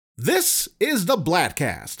This is the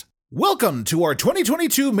Bladtcast. Welcome to our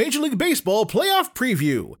 2022 Major League Baseball Playoff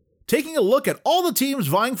Preview, taking a look at all the teams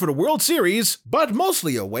vying for the World Series, but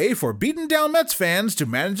mostly a way for beaten down Mets fans to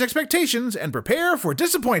manage expectations and prepare for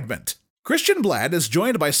disappointment. Christian Bladt is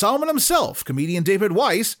joined by Salman himself, comedian David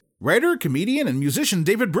Weiss, writer, comedian, and musician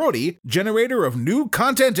David Brody, generator of new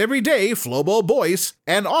content every day, Flobo Boyce,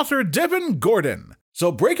 and author Devin Gordon. So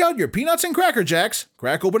break out your peanuts and Cracker Jacks,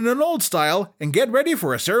 crack open an old style, and get ready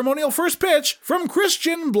for a ceremonial first pitch from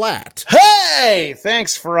Christian Bladt. Hey!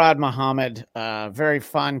 Thanks, Farad Muhammad. Very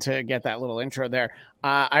fun to get that little intro there.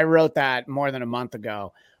 I wrote that more than a month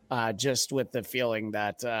ago, just with the feeling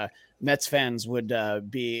that Mets fans would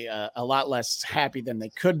be a lot less happy than they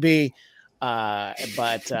could be.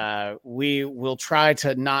 But we will try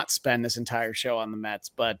to not spend this entire show on the Mets,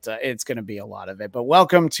 but it's going to be a lot of it. But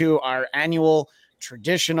welcome to our annual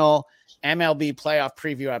traditional MLB Playoff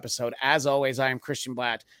Preview episode. As always, I am Christian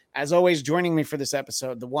Bladt. As always, joining me for this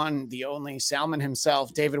episode, the one, the only Salman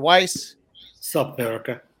himself, David Weiss. Sup,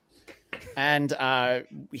 Erica? And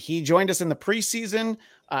he joined us in the preseason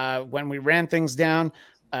when we ran things down.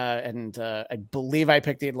 And I believe I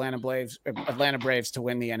picked the Atlanta Braves to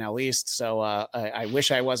win the NL East. So I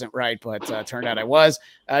wish I wasn't right, but turned out I was.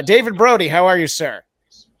 David Brody, how are you, sir?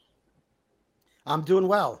 I'm doing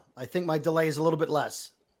well. I think my delay is a little bit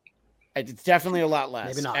less. It's definitely a lot less.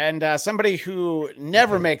 Maybe not. And somebody who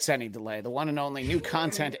never makes any delay, the one and only new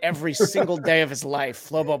content every single day of his life,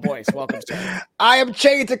 Flobo Boyce. Welcome, sir. I am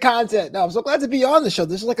chained to content. No, I'm so glad to be on the show.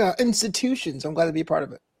 This is like an institution, so I'm glad to be a part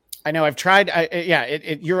of it. I know I've tried.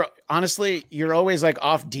 You're honestly, you're always like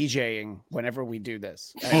off DJing whenever we do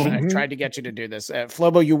this. I've tried to get you to do this.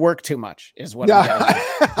 Flobo, you work too much is what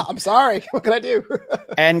I'm sorry. What can I do?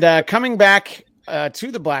 And coming back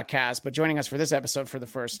to the Bladtcast, but joining us for this episode for the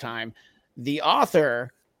first time, the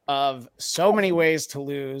author of So Many Ways to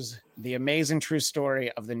Lose, the Amazin True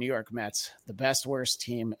Story of the New York Mets, the best worst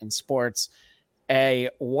team in sports, a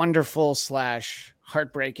wonderful /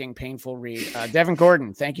 heartbreaking, painful read. Devin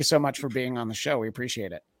Gordon, thank you so much for being on the show. We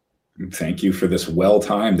appreciate it. Thank you for this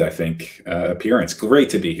well-timed, I think, appearance. Great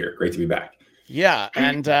to be here. Great to be back. Yeah,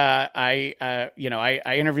 and I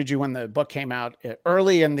interviewed you when the book came out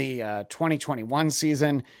early in the 2021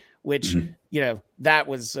 season, which that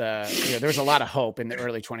was there was a lot of hope in the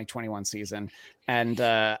early 2021 season, and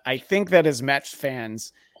I think that as Mets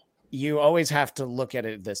fans, you always have to look at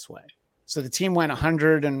it this way. So the team went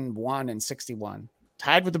 101-61,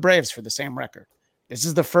 tied with the Braves for the same record. This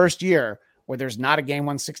is the first year where there's not a game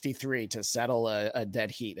 163 to settle a dead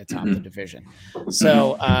heat atop the division.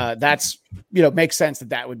 So that's, makes sense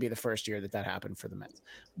that would be the first year that happened for the Mets.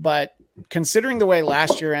 But considering the way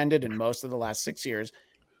last year ended and most of the last 6 years,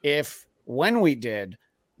 when we did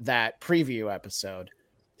that preview episode,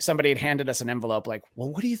 somebody had handed us an envelope like, well,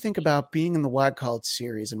 what do you think about being in the wild card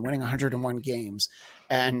series and winning 101 games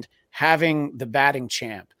and having the batting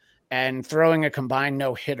champ and throwing a combined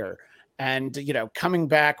no-hitter and, coming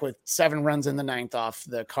back with 7 runs in the 9th off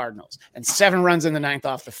the Cardinals and 7 runs in the 9th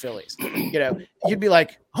off the Phillies, you'd be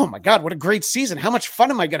like, oh my God, what a great season. How much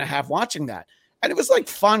fun am I going to have watching that? And it was like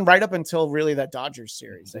fun right up until really that Dodgers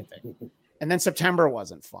series, I think. And then September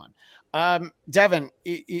wasn't fun. Devin,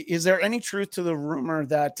 is there any truth to the rumor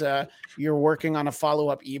that you're working on a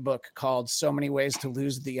follow-up ebook called So Many Ways to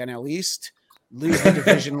Lose the NL East, lose the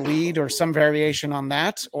division lead, or some variation on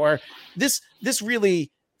that? Or this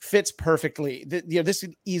really fits perfectly. This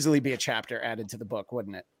could easily be a chapter added to the book,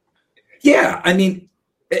 wouldn't it? Yeah, I mean,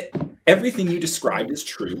 everything you described is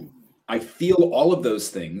true. I feel all of those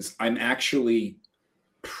things. I'm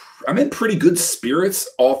in pretty good spirits,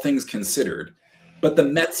 all things considered. But the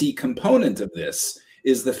Metsy component of this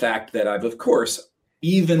is the fact that I've, of course,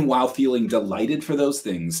 even while feeling delighted for those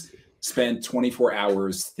things, spent 24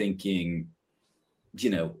 hours thinking,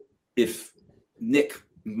 if Nick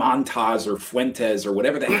Montaz or Fuentes or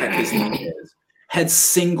whatever the heck his name is, had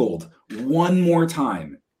singled one more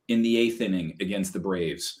time in the 8th inning against the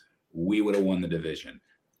Braves, we would have won the division.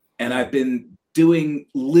 And I've been doing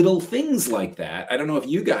little things like that. I don't know if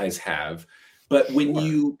you guys have, but when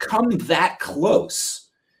you come that close,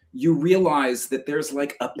 you realize that there's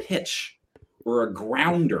like a pitch or a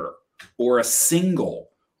grounder or a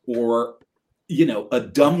single or, a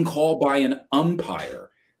dumb call by an umpire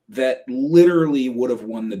that literally would have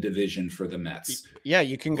won the division for the Mets. Yeah,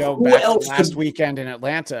 you can go back to last weekend in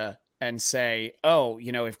Atlanta and say,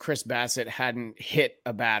 if Chris Bassett hadn't hit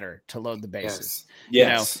a batter to load the bases.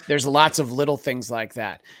 Yes. There's lots of little things like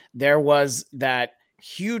that. There was that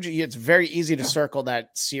huge, it's very easy to circle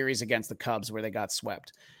that series against the Cubs where they got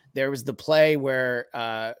swept. There was the play where,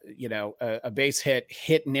 a base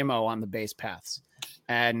hit Nimmo on the base paths.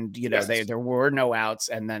 And, Yes. there were no outs.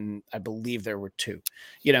 And then I believe there were 2,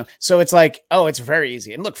 so it's like, oh, it's very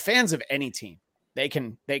easy. And look, fans of any team, they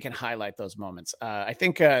can highlight those moments. I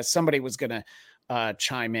think somebody was going to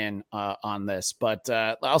chime in on this, but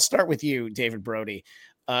I'll start with you, David Brody.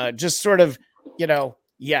 Just sort of,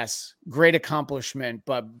 yes, great accomplishment,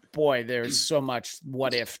 but boy, there's so much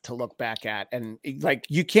what if to look back at. And like,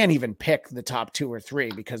 you can't even pick the top 2 or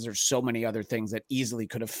 3 because there's so many other things that easily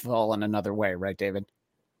could have fallen another way. Right, David?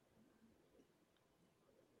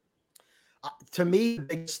 To me, the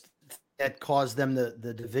biggest thing that caused them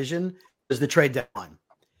the division was the trade deadline.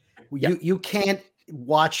 You can't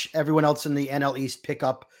watch everyone else in the NL East pick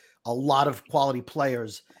up a lot of quality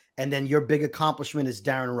players, and then your big accomplishment is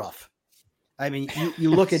Darren Ruff. I mean,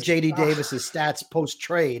 you look at JD Davis's stats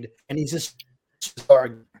post-trade, and he's just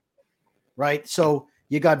right. So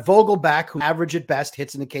you got Vogelback, who average at best,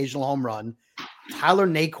 hits an occasional home run. Tyler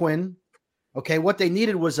Naquin. Okay, what they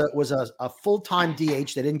needed was a full-time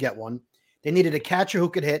DH. They didn't get one. They needed a catcher who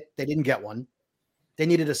could hit. They didn't get one. They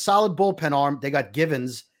needed a solid bullpen arm. They got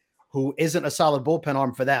Givens, who isn't a solid bullpen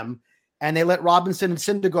arm for them. And they let Robinson and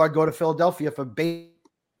Syndergaard go to Philadelphia for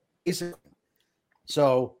basic.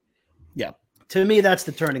 So, yeah, to me, that's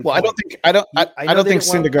the turning point. I don't think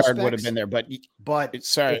Syndergaard would have been there, but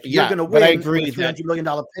sorry, if you're going to win, but I agree with $300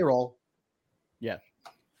 million payroll. Yeah.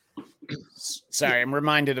 Sorry, I'm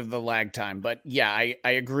reminded of the lag time, but yeah, I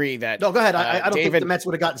agree that. No, go ahead. I don't think the Mets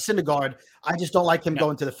would have gotten Syndergaard. I just don't like him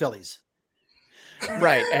going to the Phillies.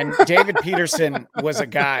 Right. And David Peterson was a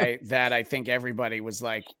guy that I think everybody was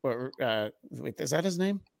like, wait, is that his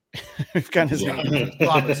name? I've got his name.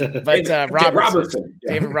 Robertson. But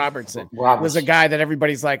David Robertson was a guy that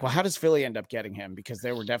everybody's like, well, how does Philly end up getting him? Because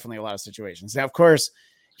there were definitely a lot of situations. Now, of course,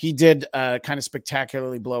 he did kind of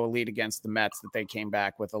spectacularly blow a lead against the Mets that they came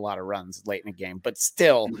back with a lot of runs late in the game. But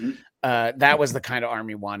still, that was the kind of arm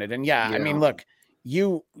he wanted. And I mean, look,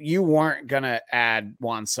 you weren't going to add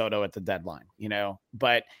Juan Soto at the deadline,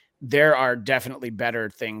 but there are definitely better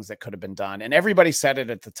things that could have been done. And everybody said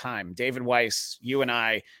it at the time. David Weiss, you and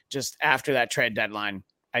I, just after that trade deadline,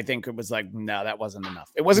 I think it was like, no, that wasn't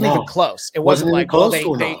enough. It wasn't even close. It wasn't like,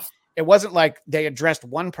 it wasn't like they addressed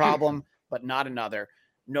one problem, but not another.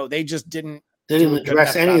 No, they just didn't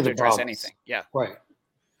address any of the problems. Anything. Yeah. Right.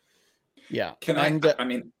 Yeah.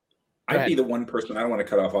 I'd be the one person. I don't want to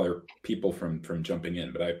cut off other people from jumping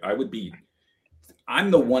in, but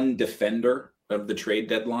I'm the one defender of the trade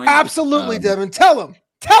deadline. Absolutely, Devin. Tell him,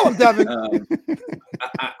 Devin.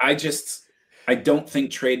 I don't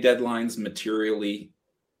think trade deadlines materially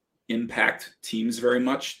impact teams very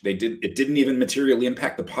much. It didn't even materially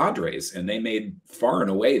impact the Padres, and they made far and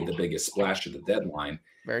away the biggest splash at the deadline.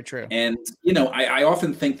 Very true. And, I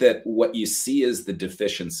often think that what you see as the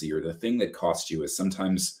deficiency or the thing that costs you is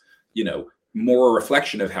sometimes, more a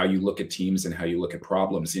reflection of how you look at teams and how you look at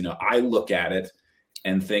problems. I look at it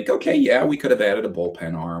and think, okay, yeah, we could have added a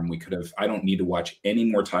bullpen arm. I don't need to watch any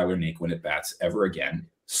more Tyler Naquin at bats ever again.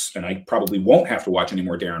 And I probably won't have to watch any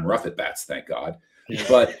more Darren Ruff at bats, thank God.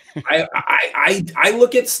 But I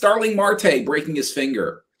look at Starling Marte breaking his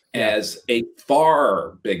finger as a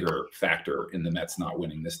far bigger factor in the Mets not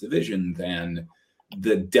winning this division than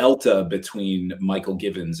the delta between Michael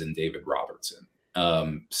Givens and David Robertson.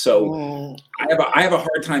 So I have a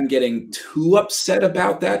hard time getting too upset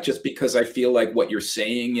about that, just because I feel like what you're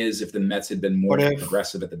saying is if the Mets had been more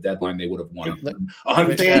aggressive at the deadline, they would have won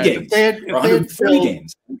 150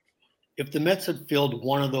 games. If the Mets had filled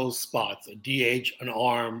one of those spots, a DH, an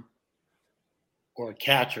arm, or a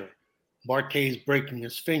catcher, Marte's breaking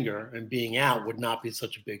his finger and being out would not be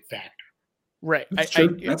such a big factor. Right.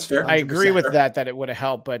 That's fair. I agree with that it would have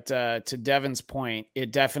helped. But to Devin's point,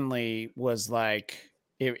 it definitely was like,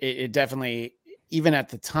 it definitely, even at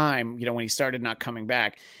the time, when he started not coming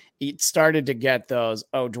back, it started to get those,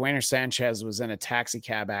 Dwayne Sanchez was in a taxi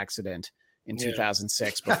cab accident in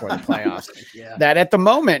 2006 before the playoffs. That at the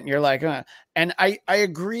moment you're like, and I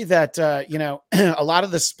agree that, a lot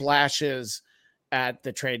of the splashes at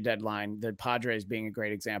the trade deadline, the Padres being a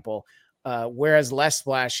great example, whereas less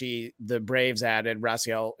splashy, the Braves added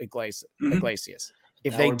Raciel Iglesias.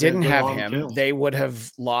 If they didn't have him, they would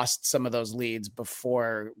have lost some of those leads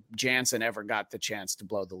before Jansen ever got the chance to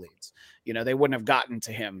blow the leads. They wouldn't have gotten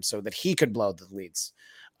to him so that he could blow the leads.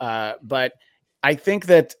 But I think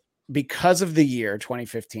that because of the year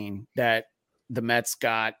 2015 that the Mets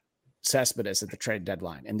got Cespedes at the trade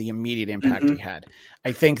deadline and the immediate impact he had,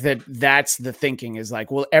 I think that that's the thinking is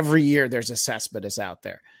like, well, every year there's a Cespedes out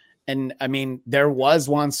there. And I mean, there was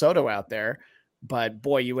Juan Soto out there, but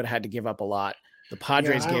boy, you would have had to give up a lot. The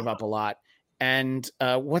Padres gave up a lot. And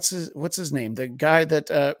what's his name? The guy that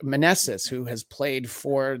Meneses, who has played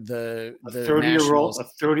for the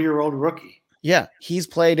 30-year-old rookie. Yeah, he's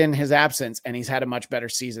played in his absence, and he's had a much better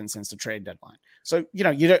season since the trade deadline. So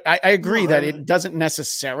I agree that it doesn't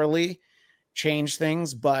necessarily change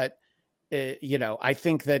things, but I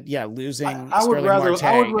think that losing I would rather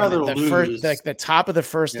lose the top of the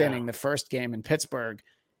first inning, the first game in Pittsburgh,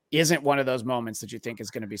 isn't one of those moments that you think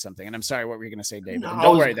is going to be something. And I'm sorry, what were you going to say, David? No,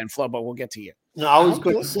 don't worry then, Flobo, we'll get to you. No, I was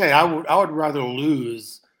going to say I would rather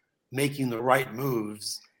lose making the right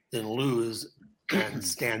moves than lose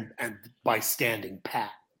by standing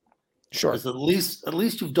pat. Sure. Because at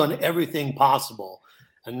least you've done everything possible.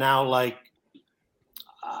 And now, like,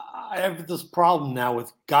 I have this problem now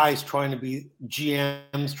with GMs trying to be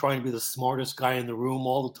the smartest guy in the room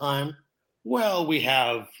all the time. Well, we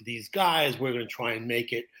have these guys, we're going to try and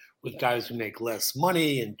make it with guys who make less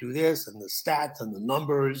money and do this and the stats and the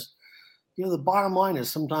numbers. The bottom line is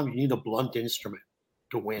sometimes you need a blunt instrument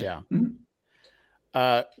to win. Yeah.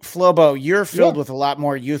 Flobo, you're filled with a lot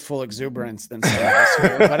more youthful exuberance than some of us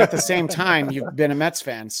here, but at the same time, you've been a Mets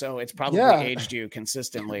fan, so it's probably aged you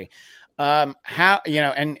consistently. And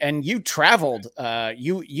you traveled,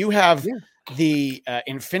 you have the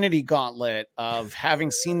infinity gauntlet of having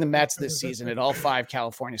seen the Mets this season at all 5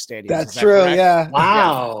 California stadiums. That's true. Correct? Yeah.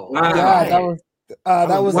 Wow. Yeah,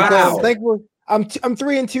 that was wow. Thankful. I'm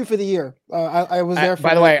 3-2 for the year. I was there.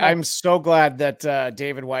 By the way, I'm so glad that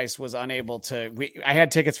David Weiss was unable to. I had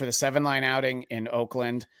tickets for the 7-line outing in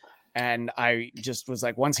Oakland, and I just was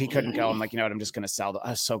like, once he couldn't go, I'm like, I'm just going to sell.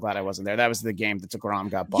 I'm so glad I wasn't there. That was the game that DeGrom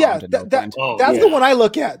got bombed in Oakland. That's the one I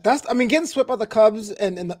look at. Getting swept by the Cubs,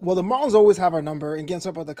 and the Marlins always have our number, and getting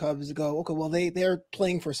swept by the Cubs, you go, okay, well, they're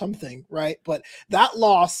playing for something, right? But that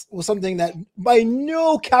loss was something that by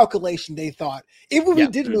no calculation they thought, even if we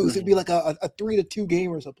did lose, it'd be like a 3-2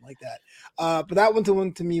 game or something like that. But that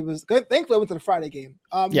one to me was good. Thankfully, I went to the Friday game.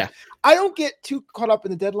 I don't get too caught up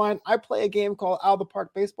in the deadline. I play a game called Out of the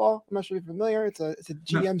Park Baseball. I'm not sure if you're familiar. It's a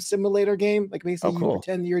GM simulator game. Like basically you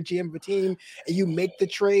pretend you're a GM of a team and you make the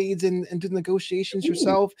trades and do the negotiations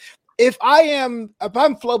yourself. If I'm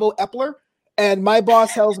Flobo Epler and my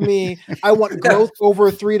boss tells me I want growth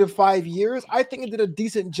over 3 to 5 years, I think it did a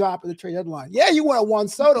decent job at the trade deadline. Yeah, you want a Juan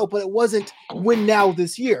Soto, but it wasn't win now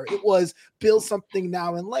this year. It was build something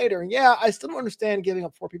now and later. And I still don't understand giving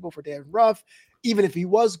up 4 people for David Ruff, even if he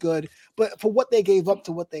was good. But for what they gave up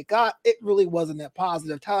to what they got, it really wasn't that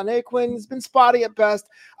positive. Tyler Naquin has been spotty at best.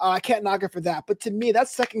 I can't knock it for that. But to me, that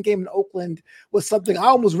second game in Oakland was something I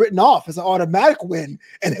almost written off as an automatic win,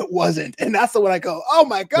 and it wasn't. And that's the one I go, oh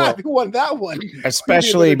my God, who won that one?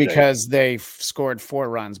 Especially because they scored 4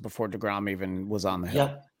 runs before DeGrom even was on the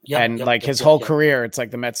hill. His whole career, it's like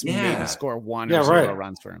the Mets maybe score 1 or 0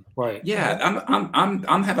 runs for him. Right. Yeah,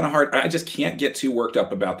 I'm having a hard. I just can't get too worked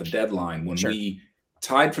up about the deadline when we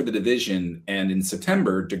tied for the division, and in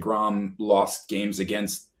September DeGrom lost games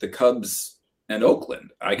against the Cubs and Oakland.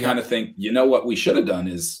 I kind of think what we should have done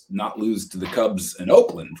is not lose to the Cubs and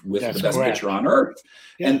Oakland with the best pitcher on earth.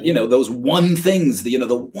 Yeah. And those one things, the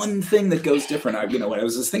one thing that goes different. When I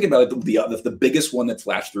was just thinking about it, the biggest one that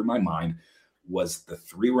flashed through my mind was the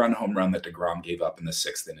 3-run home run that DeGrom gave up in the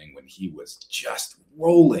 6th inning when he was just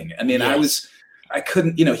rolling. I mean, I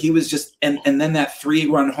couldn't, he was just, and then that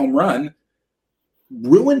 3-run home run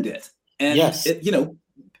ruined it. And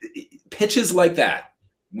pitches like that,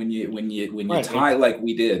 when you tie like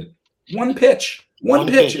we did, one pitch,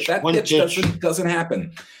 if that pitch doesn't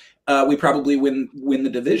happen, we probably win the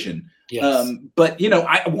division. Yes. But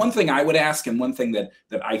one thing I would ask, and one thing that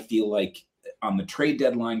I feel like on the trade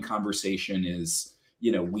deadline conversation is,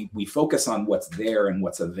 we focus on what's there and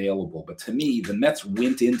what's available. But to me, the Mets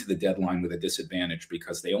went into the deadline with a disadvantage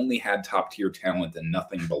because they only had top tier talent and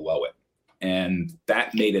nothing below it. And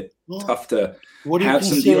that made it tough to have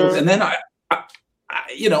some deals. And then I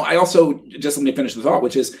also, just let me finish the thought,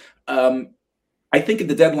 which is, I think at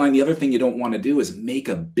the deadline, the other thing you don't want to do is make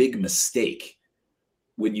a big mistake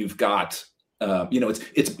when you've got,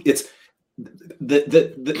 it's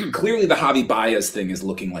clearly the Javi Baez thing is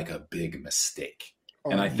looking like a big mistake.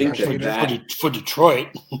 And I think that for Detroit,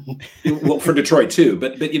 well, for Detroit too,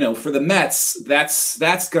 but for the Mets,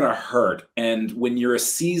 that's going to hurt. And when you're a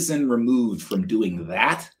season removed from doing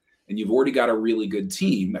that, and you've already got a really good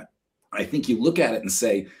team, I think you look at it and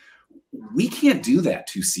say, we can't do that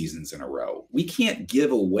 2 seasons in a row. We can't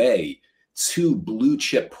give away 2 blue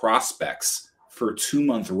chip prospects for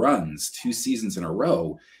 2-month runs 2 seasons in a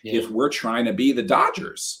row if we're trying to be the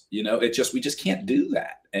Dodgers. We just can't do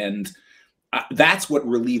that. And That's what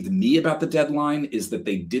relieved me about the deadline, is that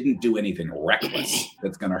they didn't do anything reckless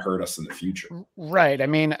that's going to hurt us in the future. Right. I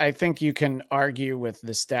mean, I think you can argue with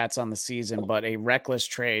the stats on the season, but a reckless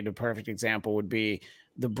trade, a perfect example would be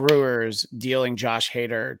the Brewers dealing Josh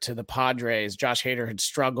Hader to the Padres. Josh Hader had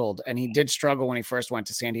struggled, and he did struggle when he first went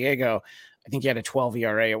to San Diego. I think he had a 12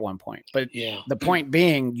 ERA at one point. But the point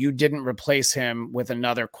being, you didn't replace him with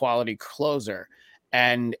another quality closer.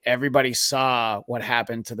 And everybody saw what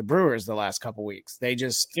happened to the Brewers the last couple of weeks. They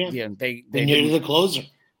just, they needed a closer.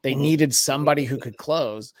 They needed somebody who could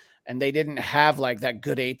close, and they didn't have like that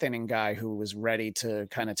good eighth inning guy who was ready to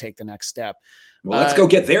kind of take the next step. Well, let's go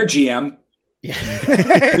get their GM. Yeah.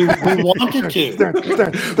 we wanted to.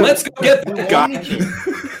 Let's go get the guy.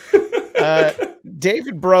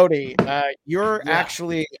 David Brody, you're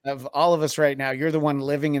actually, of all of us right now, you're the one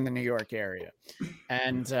living in the New York area.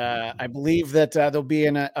 And I believe that there'll be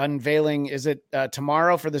an unveiling. Is it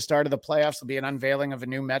tomorrow for the start of the playoffs? There'll be an unveiling of a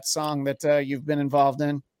new Mets song that you've been involved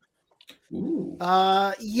in. Ooh.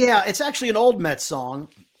 Yeah, it's actually an old Mets song.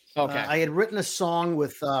 Okay. I had written a song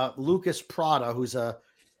with Lucas Prada, who's a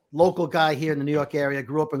local guy here in the New York area,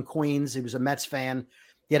 grew up in Queens. He was a Mets fan.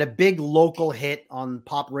 He had a big local hit on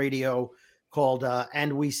pop radio called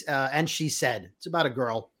And She Said. It's about a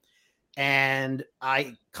girl. And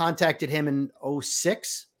I contacted him in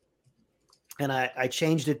 2006, and I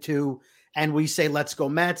changed it to And We Say Let's Go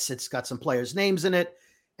Mets. It's got some players' names in it,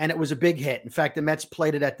 and it was a big hit. In fact, the Mets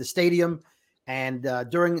played it at the stadium, and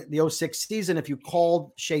during the 2006 season, if you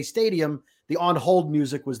called Shea Stadium, the on-hold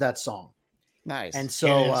music was that song. Nice. And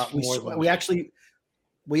so we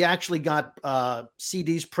actually got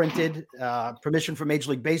CDs printed, permission from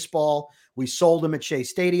Major League Baseball. We sold them at Shea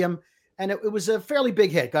Stadium, and it was a fairly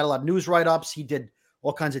big hit. Got a lot of news write-ups. He did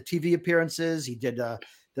all kinds of TV appearances. He did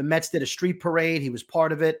the Mets did a street parade. He was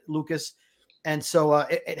part of it, Lucas. And so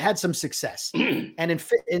it had some success. And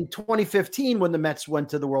in 2015, when the Mets went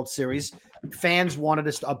to the World Series, fans wanted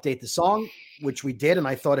us to update the song, which we did. And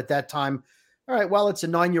I thought at that time, all right, well, it's a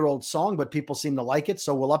 9-year-old song, but people seem to like it.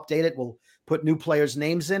 So we'll update it. We'll put new players'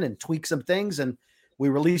 names in and tweak some things. And we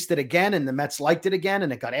released it again, and the Mets liked it again,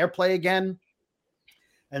 and it got airplay again.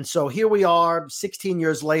 And so here we are 16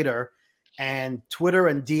 years later, and Twitter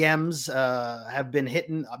and DMs have been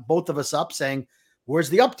hitting both of us up saying, where's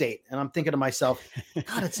the update? And I'm thinking to myself,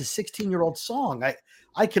 God, it's a 16-year-old song.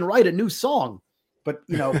 I can write a new song, but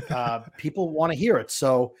people want to hear it.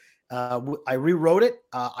 So I rewrote it.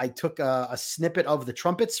 I took a snippet of the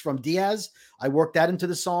trumpets from Diaz. I worked that into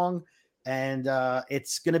the song, and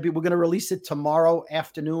we're going to release it tomorrow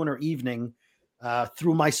afternoon or evening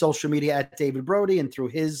through my social media at David Brody, and through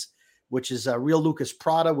his, which is Real Lucas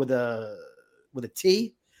Prada with a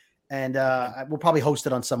T. And we'll probably host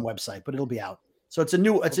it on some website, but it'll be out. So it's a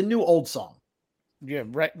new old song. Yeah,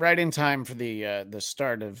 right in time for the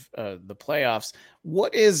start of the playoffs.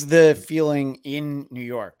 What is the feeling in New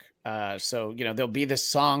York? So there'll be this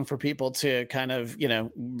song for people to kind of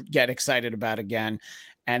get excited about again,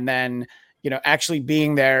 and then actually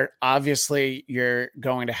being there. Obviously, you're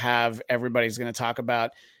going to have everybody's going to talk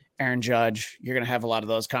about Aaron Judge. You're going to have a lot of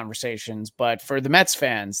those conversations. But for the Mets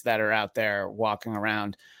fans that are out there walking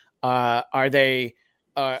around, are they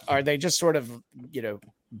just sort of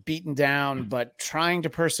beaten down but trying to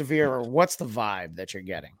persevere, or what's the vibe that you're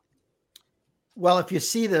getting? Well, if you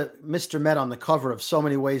see the Mr. Met on the cover of So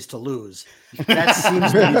Many Ways to Lose, that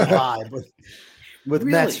seems to be the vibe with really?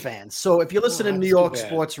 Mets fans. So if you listen to New York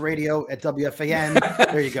Sports Radio at WFAN,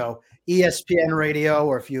 there you go, ESPN Radio,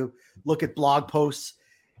 or if you look at blog posts,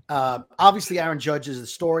 obviously Aaron Judge is the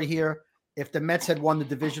story here. If the Mets had won the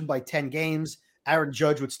division by 10 games, Aaron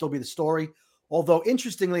Judge would still be the story. Although,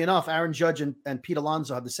 interestingly enough, Aaron Judge and Pete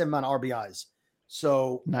Alonso have the same amount of RBIs.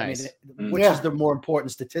 So, nice. Which is the more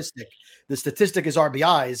important statistic? The statistic is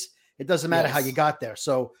RBIs. It doesn't matter how you got there.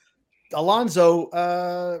 So,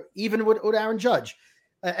 Alonso, even with Aaron Judge.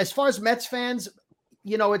 As far as Mets fans,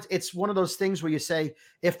 it's one of those things where you say,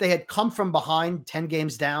 if they had come from behind 10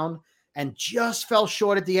 games down and just fell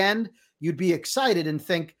short at the end, you'd be excited and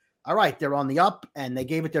think, all right, they're on the up and they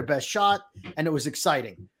gave it their best shot and it was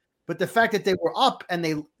exciting. But the fact that they were up and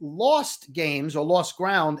they lost games or lost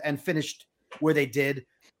ground and finished where they did,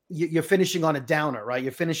 you're finishing on a downer, right?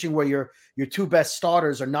 You're finishing where your two best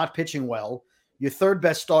starters are not pitching well. Your third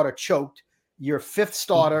best starter choked. Your fifth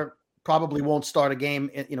starter probably won't start a game,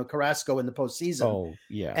 Carrasco in the postseason. Oh,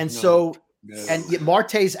 yeah. And and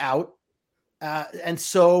Marte's out. And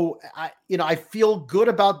so, I feel good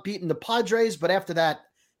about beating the Padres, but after that,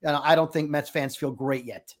 I don't think Mets fans feel great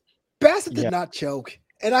yet. Bassett did not choke.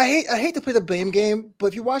 And I hate to play the blame game, but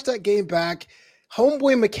if you watch that game back,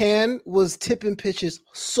 Homeboy McCann was tipping pitches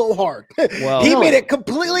so hard. Well, he made it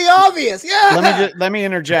completely obvious. Yeah. Let me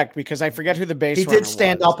interject because I forget who the base He runner did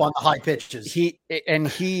stand was. up on the high pitches.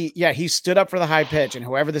 He stood up for the high pitch, and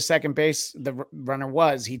whoever the second base the runner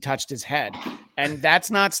was, he touched his head, and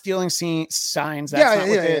that's not stealing signs.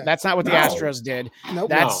 That's not what the Astros did.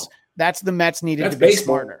 Nope. That's the Mets needed to be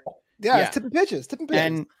baseball. smarter. Yeah, it's tipping pitches.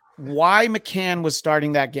 And why McCann was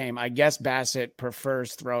starting that game, I guess Bassett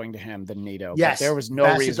prefers throwing to him than Nito. Yes, but there was no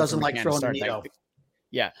Bassett reason doesn't for like McCann throwing to start Nito.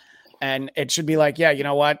 Yeah, and it should be like, yeah, you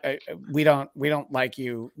know what, we don't like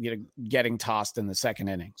you getting tossed in the second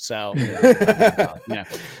inning. So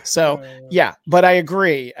but I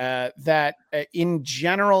agree that in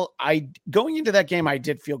general, going into that game, I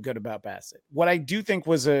did feel good about Bassett. What I do think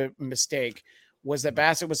was a mistake was that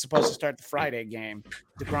Bassett was supposed to start the Friday game.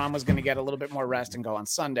 DeGrom was going to get a little bit more rest and go on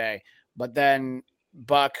Sunday. But then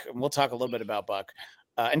Buck, and we'll talk a little bit about Buck.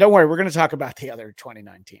 And don't worry, we're going to talk about the other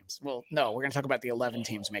 29 teams. Well, no, we're going to talk about the 11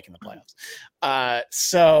 teams making the playoffs.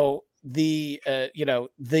 So the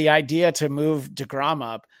idea to move DeGrom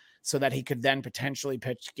up so that he could then potentially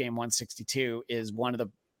pitch game 162 is one of the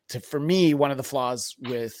flaws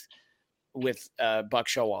with Buck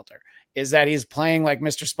Showalter. Is that he's playing like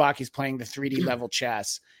Mr. Spock. He's playing the 3D level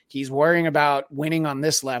chess. He's worrying about winning on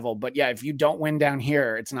this level. But yeah, if you don't win down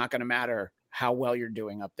here, it's not going to matter how well you're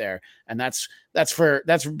doing up there. And that's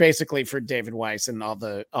basically for David Weiss and all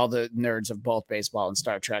the nerds of both baseball and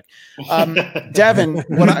Star Trek. Devin,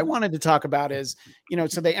 what I wanted to talk about is,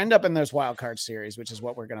 so they end up in those wild card series, which is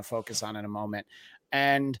what we're going to focus on in a moment.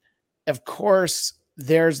 And of course,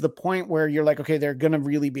 there's the point where you're like, okay, they're going to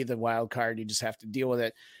really be the wild card. You just have to deal with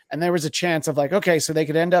it. And there was a chance of like, okay, so they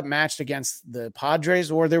could end up matched against the Padres,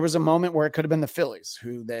 or there was a moment where it could have been the Phillies,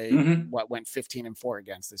 who they went 15-4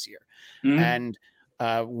 against this year. And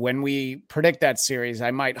when we predict that series,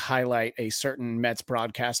 I might highlight a certain Mets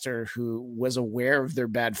broadcaster who was aware of their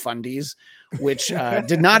bad fundies, which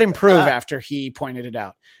did not improve after he pointed it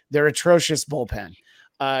out. Their atrocious bullpen.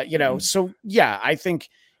 So yeah, I think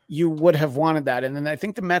you would have wanted that. And then I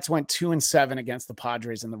think the Mets went 2-7 against the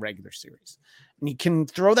Padres in the regular series. And you can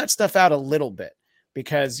throw that stuff out a little bit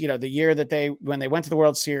because, the year that when they went to the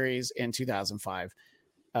World Series in 2005,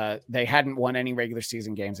 they hadn't won any regular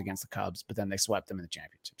season games against the Cubs, but then they swept them in the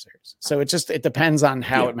championship series. So it depends on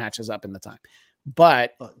how it matches up in the time.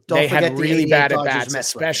 But they had really bad at bats,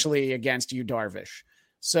 especially against Yu Darvish.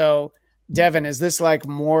 So Devin, is this like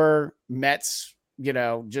more Mets,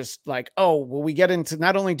 just like, oh, well, we get into,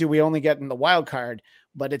 not only do we only get in the wild card,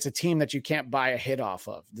 but it's a team that you can't buy a hit off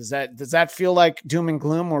of. Does that feel like doom and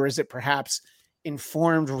gloom, or is it perhaps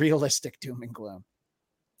informed, realistic doom and gloom?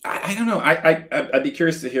 I don't know. I'd be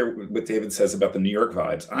curious to hear what David says about the New York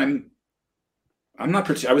vibes. I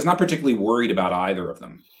was not particularly worried about either of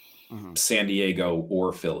them, San Diego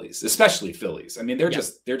or Phillies, especially Phillies. I mean, they're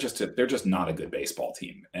just not a good baseball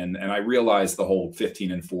team. And I realize the whole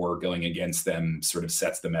 15-4 going against them sort of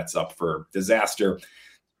sets the Mets up for disaster.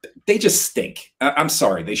 They just stink. I'm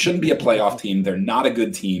sorry. They shouldn't be a playoff team. They're not a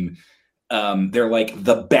good team. They're like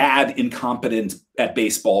the bad, incompetent at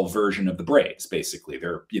baseball version of the Braves, basically.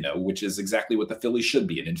 They're, which is exactly what the Phillies should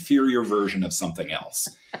be, an inferior version of something else.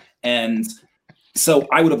 And so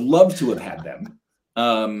I would have loved to have had them.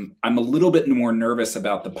 I'm a little bit more nervous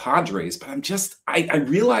about the Padres, but I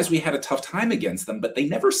realized we had a tough time against them, but they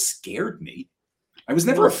never scared me. I was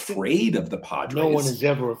never afraid of the Padres. No one is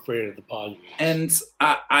ever afraid of the Padres. And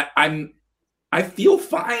I feel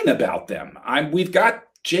fine about them. We've got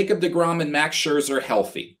Jacob deGrom and Max Scherzer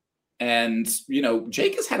healthy. And,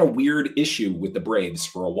 Jake has had a weird issue with the Braves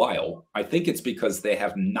for a while. I think it's because they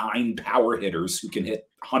have 9 power hitters who can hit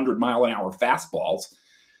 100-mile-an-hour fastballs.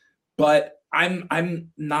 But I'm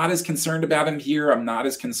not as concerned about him here. I'm not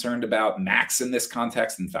as concerned about Max in this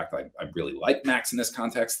context. In fact, I really like Max in this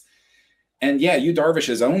context. And yeah, Yu Darvish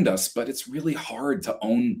has owned us, but it's really hard to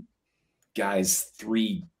own guys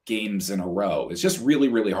 3 games in a row. It's just really,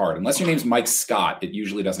 really hard. Unless your name's Mike Scott, it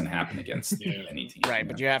usually doesn't happen against any team. Right,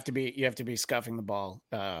 but you have to be scuffing the ball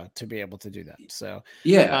to be able to do that. So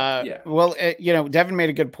Well, Devin made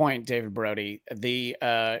a good point, David Brody.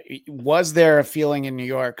 Was there a feeling in New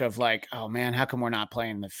York of like, oh man, how come we're not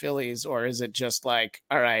playing the Phillies? Or is it just like,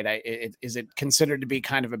 all right, is it considered to be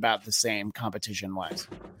kind of about the same competition wise?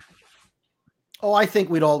 Oh, I think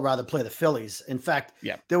we'd all rather play the Phillies. In fact,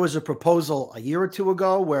 there was a proposal a year or two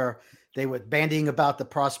ago where they were bandying about the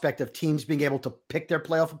prospect of teams being able to pick their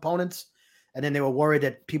playoff opponents. And then they were worried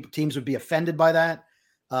that teams would be offended by that.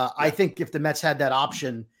 I think if the Mets had that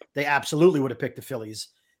option, they absolutely would have picked the Phillies.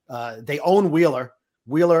 They own Wheeler.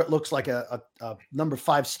 Wheeler looks like a number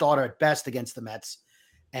 5 starter at best against the Mets.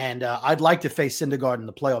 And I'd like to face Syndergaard in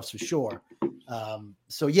the playoffs for sure.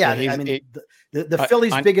 So yeah, I mean, the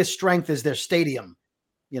Phillies' biggest strength is their stadium.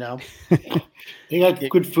 You know, they got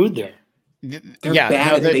good food there. They're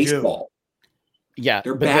bad at baseball. Yeah,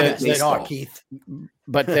 they're bad at baseball. They are, Keith.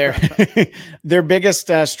 But their biggest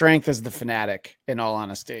strength is the fanatic. In all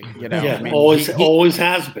honesty, you know, yeah, I mean, always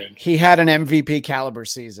has been. He had an MVP caliber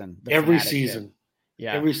season. Every season, did.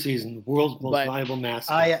 Yeah, every season, world's most valuable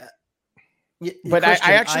mascot. I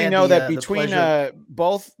actually know that between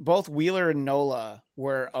both Wheeler and Nola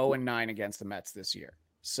were 0-9 against the Mets this year.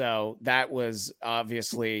 So that was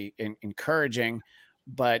obviously encouraging.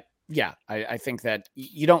 But yeah, I think that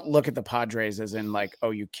you don't look at the Padres as in like,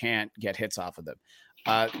 oh, you can't get hits off of them.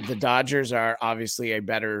 The Dodgers are obviously a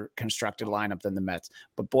better constructed lineup than the Mets.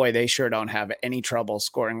 But boy, they sure don't have any trouble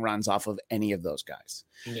scoring runs off of any of those guys.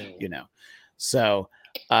 No. You know, so.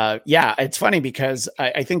 Yeah, it's funny because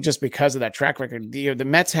I think just because of that track record, the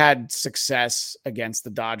Mets had success against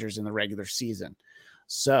the Dodgers in the regular season.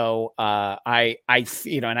 So I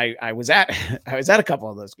was at a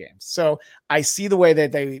couple of those games. So I see the way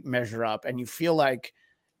that they measure up, and you feel like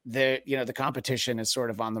the competition is sort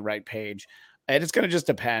of on the right page. And it's going to just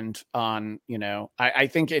depend on, I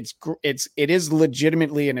think it is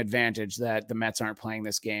legitimately an advantage that the Mets aren't playing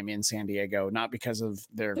this game in San Diego, not because of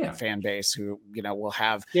their fan base who, will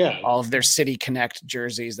have all of their City Connect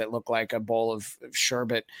jerseys that look like a bowl of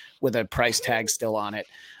sherbet with a price tag still on it.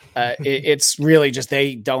 It's really just,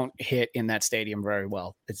 they don't hit in that stadium very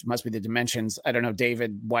well. It must be the dimensions. I don't know,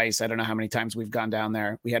 David Weiss. I don't know how many times we've gone down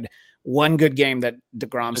there. We had one good game that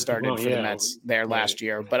DeGrom started for the Mets there last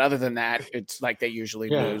year. But other than that, it's like they usually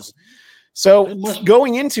lose. So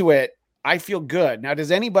going into it, I feel good. Now, does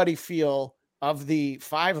anybody feel, of the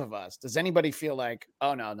five of us, does anybody feel like,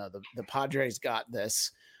 oh, no, the Padres got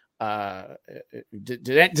this?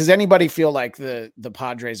 Does anybody feel like the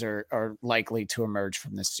Padres are likely to emerge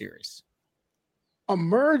from this series?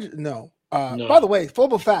 Emerge? No. No. By the way,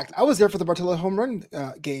 Flobo fact, I was there for the Bartolo home run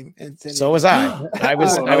game. So was I. I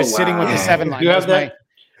was sitting with the 7 line.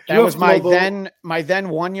 That was my then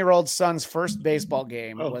 1-year-old son's first baseball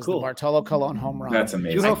game. Was the Bartolo Colon home run. That's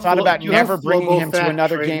amazing. I thought about never bringing him to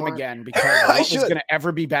another game again because it was going to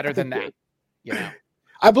ever be better than that.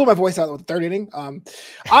 I blew my voice out with the third inning.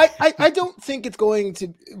 I don't think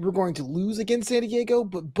we're going to lose against San Diego,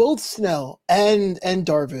 but both Snell and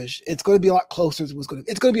Darvish, it's going to be a lot closer than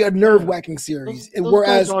it's going to be a nerve-wracking series. Those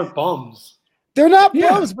guys aren't bums. They're not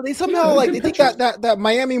bums, but they somehow they take that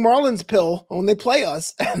Miami Marlins pill when they play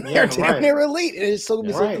us, and they're damn near elite. And it's still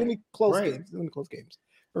going to be close games. It's going to be close games.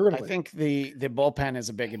 I think the bullpen is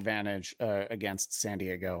a big advantage against San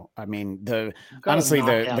Diego. I mean, the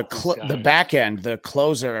back end, the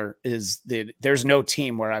closer is there's no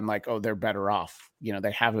team where I'm like, oh, they're better off.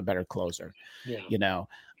 They have a better closer.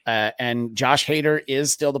 And Josh Hader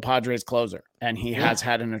is still the Padres closer, and he has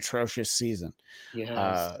had an atrocious season.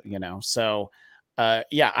 I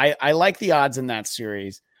like the odds in that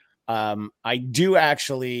series. I do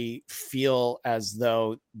actually feel as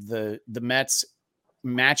though the Mets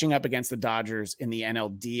matching up against the Dodgers in the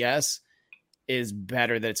NLDS is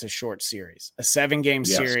better that it's a short series. A 7-game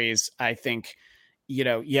series, I think,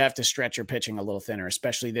 you have to stretch your pitching a little thinner,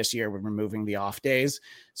 especially this year with removing the off days.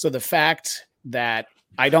 So the fact that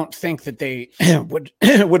I don't think that they would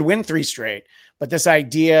win 3 straight, but this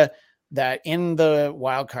idea that in the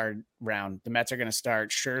wild card round, the Mets are going to start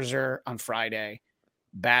Scherzer on Friday,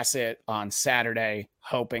 Bassett on Saturday,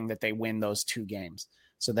 hoping that they win those 2 games.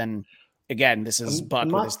 So then again, this is Buck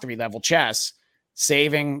with his 3-level chess,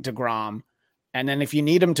 saving DeGrom. And then if you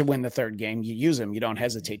need him to win the 3rd game, you use him. You don't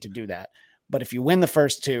hesitate to do that. But if you win the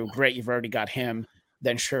first 2, great, you've already got him.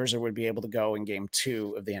 Then Scherzer would be able to go in game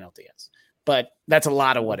 2 of the NLDS. But that's a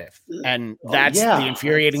lot of what if. And that's the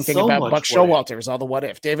infuriating thing about Buck Showalter is all the what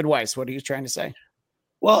if. David Weiss, what are you trying to say?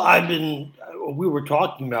 Well, we were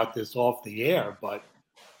talking about this off the air, but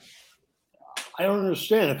I don't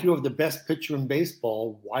understand. If you have the best pitcher in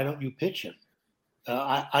baseball, why don't you pitch him?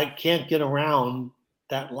 I can't get around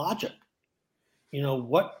that logic.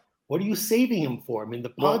 What are you saving him for? I mean, the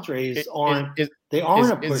Padres aren't a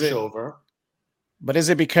pushover. But is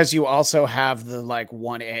it because you also have the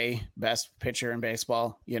 1A best pitcher in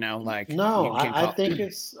baseball? No, I think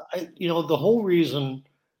it's the whole reason.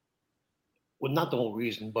 Well, not the whole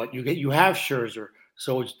reason, but you have Scherzer,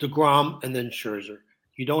 so it's DeGrom and then Scherzer.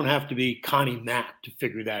 You don't have to be Connie Mack to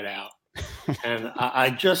figure that out. And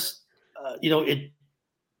I just, I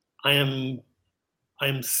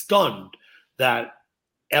am stunned that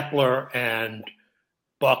Epler and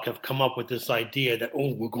Buck have come up with this idea that,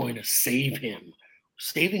 we're going to save him.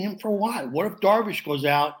 Saving him for what? What if Darvish goes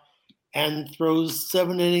out and throws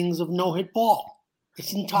 7 innings of no-hit ball.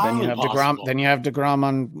 It's entirely possible. Then you have DeGrom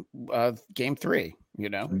on game 3. You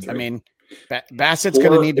know, I mean, Bassett's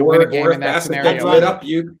going to need to win a game in that scenario. Gets lit up,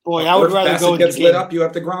 I would rather go. Gets lit up, you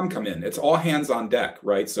have DeGrom come in. It's all hands on deck,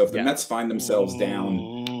 right? So if the Mets find themselves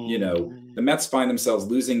down, you know, the Mets find themselves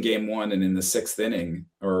losing game 1 and in the 6th inning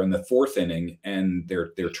or in the 4th inning, and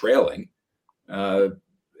they're trailing,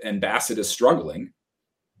 and Bassett is struggling.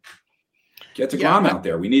 Get DeGrom out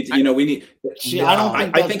there. We need to,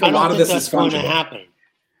 I think a lot of this is going to fungible. happen.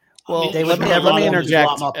 Well, let me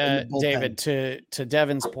interject, David, to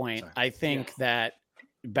Devin's point. I think that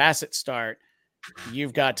Bassett start,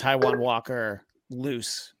 you've got Taijuan Walker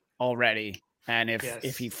loose already. And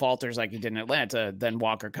if he falters like he did in Atlanta, then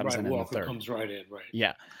Walker comes in the 3rd. Comes right in, right.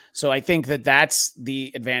 Yeah. So I think that's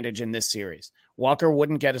the advantage in this series. Walker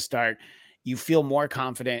wouldn't get a start. You feel more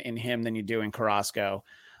confident in him than you do in Carrasco.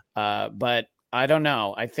 But I don't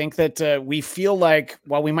know. I think that we feel like,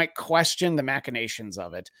 while we might question the machinations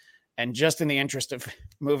of it, and just in the interest of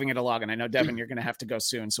moving it along, and I know, Devin, you're going to have to go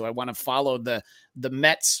soon, so I want to follow the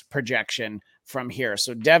Mets projection from here.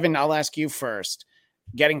 So, Devin, I'll ask you first.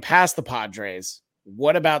 Getting past the Padres,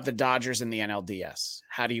 what about the Dodgers and the NLDS?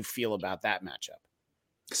 How do you feel about that matchup?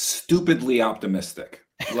 Stupidly optimistic.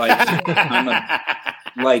 Like,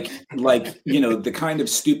 you know, the kind of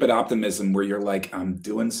stupid optimism where you're like, I'm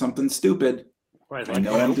doing something stupid. Right. I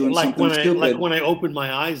know I'm doing something stupid. Like when I open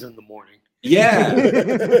my eyes in the morning. Yeah.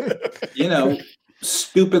 You know,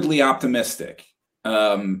 stupidly optimistic.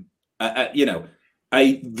 You know,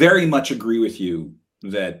 I very much agree with you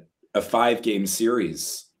that a 5-game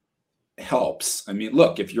series helps. I mean,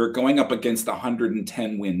 look, if you're going up against a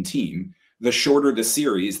 110-win team, the shorter the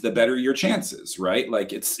series, the better your chances, right?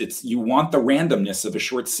 Like it's you want the randomness of a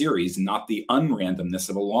short series, not the unrandomness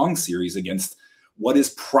of a long series against what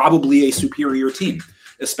is probably a superior team,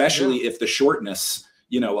 especially if the shortness,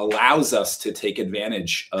 you know, allows us to take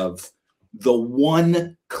advantage of the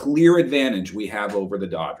one clear advantage we have over the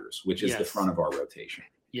Dodgers, which is the front of our rotation.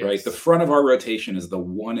 Yes. Right. The front of our rotation is the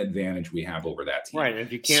one advantage we have over that team. Right.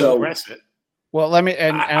 If you can't press it. Well, let me,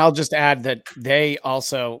 and I'll just add that they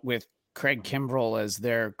also, with Craig Kimbrell as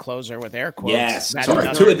their closer with air quotes. Yes.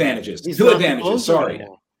 Sorry. 2 advantages. 2 advantages. Sorry.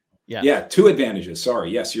 Yeah. 2 advantages.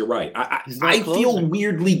 Sorry. Yes, you're right. I feel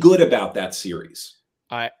weirdly good about that series.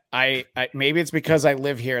 I maybe it's because I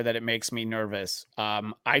live here that it makes me nervous.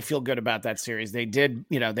 I feel good about that series. They did,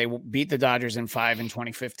 you know, they beat the Dodgers in 5 in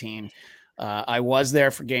 2015. I was there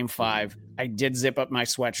for game 5. I did zip up my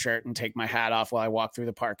sweatshirt and take my hat off while I walked through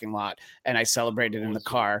the parking lot, and I celebrated in the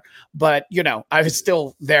car. But, you know, I was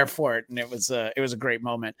still there for it, and it was a great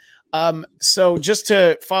moment. So just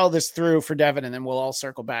to follow this through for Devin, and then we'll all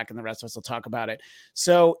circle back and the rest of us will talk about it.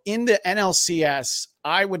 So in the NLCS,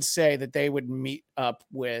 I would say that they would meet up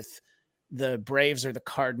with the Braves or the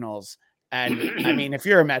Cardinals. And I mean, if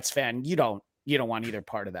you're a Mets fan, you don't want either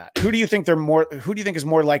part of that. Who do you think is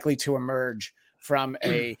more likely to emerge from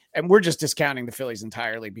and we're just discounting the Phillies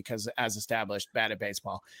entirely because, as established, bad at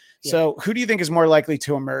baseball. Yeah. So who do you think is more likely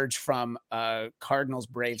to emerge from Cardinals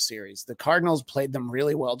Braves series? The Cardinals played them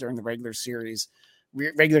really well during the regular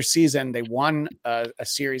season. They won a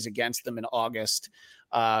series against them in August,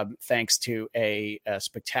 thanks to a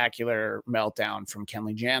spectacular meltdown from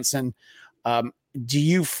Kenley Jansen. Do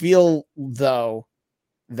you feel, though,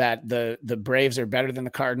 that the Braves are better than the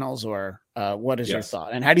Cardinals, or what is your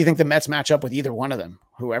thought? And how do you think the Mets match up with either one of them,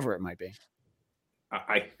 whoever it might be?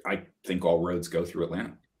 I think all roads go through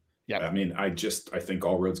Atlanta. Yeah. I mean, I think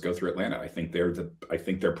all roads go through Atlanta. I think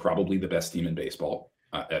they're probably the best team in baseball.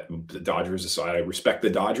 The Dodgers aside, I respect the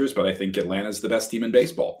Dodgers, but I think Atlanta's the best team in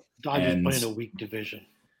baseball. Dodgers playing a weak division.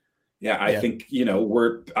 Yeah, I think,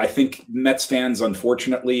 I think Mets fans,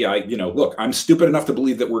 unfortunately, look, I'm stupid enough to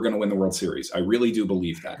believe that we're going to win the World Series. I really do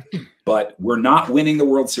believe that. But we're not winning the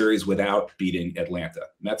World Series without beating Atlanta.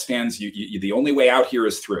 Mets fans, the only way out here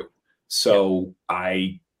is through. So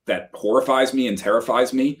that horrifies me and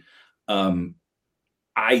terrifies me.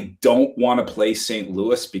 I don't want to play St.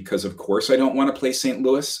 Louis because, of course, I don't want to play St.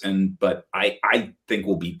 Louis. But I think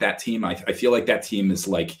we'll beat that team. I feel like that team is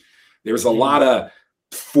like, there's a lot of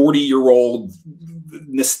 40-year-old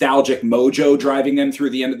nostalgic mojo driving them through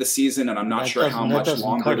the end of the season, and I'm not sure how much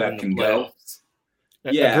longer that can go.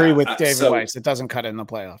 Yeah, agree with David Weiss. It doesn't cut it in the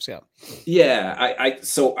playoffs.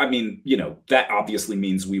 So I mean, that obviously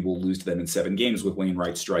means we will lose to them in 7 games with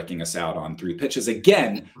Wainwright striking us out on 3 pitches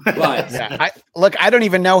again. But I don't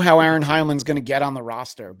even know how Aaron Heinleman's going to get on the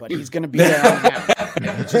roster, but he's going to be there.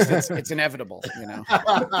 It's inevitable,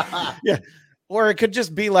 Yeah. Or it could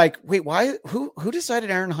just be like, wait, why? Who decided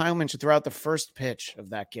Aaron Heilman should throw out the first pitch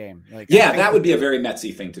of that game? Like, yeah, that would be a very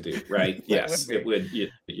Metsy thing to do, right? Yes, it would. You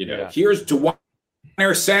know, Yeah. Here's Dwyer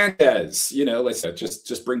Sanchez. You know, let's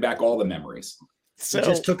just bring back all the memories. So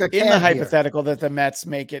just took a in the cab here. hypothetical that the Mets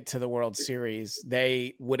make it to the World Series,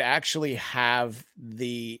 they would actually have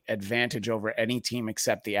the advantage over any team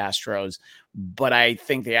except the Astros. But I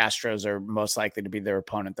think the Astros are most likely to be their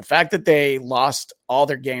opponent. The fact that they lost all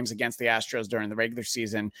their games against the Astros during the regular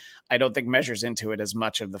season, I don't think measures into it as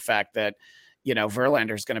much of the fact that, you know,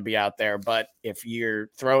 Verlander is going to be out there. But if you're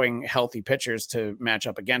throwing healthy pitchers to match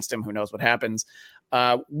up against him, who knows what happens?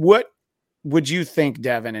 What would you think,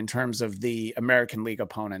 Devin, in terms of the American League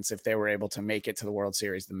opponents, if they were able to make it to the World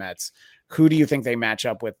Series, the Mets, who do you think they match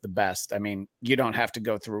up with the best? I mean, you don't have to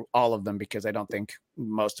go through all of them because I don't think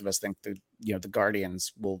most of us think the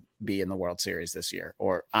Guardians will be in the World Series this year.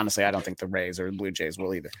 Or honestly, I don't think the Rays or the Blue Jays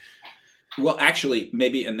will either. Well, actually,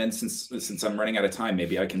 maybe, and then since I'm running out of time,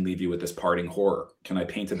 maybe I can leave you with this parting horror. Can I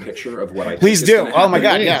paint a picture of what I Please do? Oh my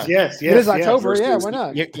God, yeah. Yes. It is October. Versus- Yeah, why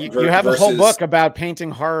not? You have a whole book about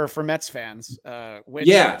painting horror for Mets fans. Which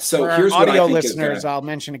so for our here's what I audio think listeners, I'll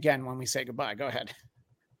mention again when we say goodbye. Go ahead.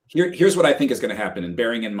 Here's what I think is going to happen, and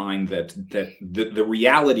bearing in mind that the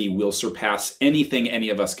reality will surpass anything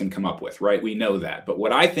any of us can come up with, right? We know that. But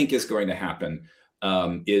what I think is going to happen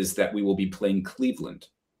is that we will be playing Cleveland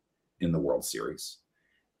in the World Series,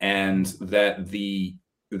 and that we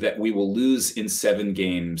will lose in 7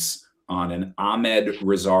 games on an Ahmed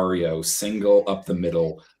Rosario single up the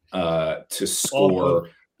middle to score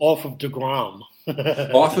off of DeGrom.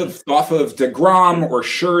 off of DeGrom or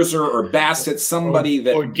Scherzer or Bassett, somebody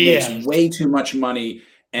that makes way too much money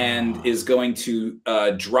and is going to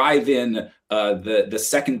drive in the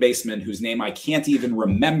second baseman whose name I can't even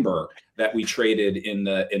remember that we traded in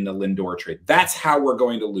the Lindor trade. That's how we're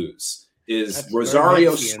going to lose. That's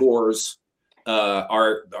Rosario scores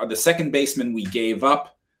are the second baseman we gave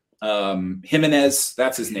up. Jimenez,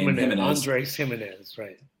 that's his name. Jimenez. Andres Jimenez,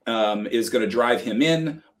 right. Is going to drive him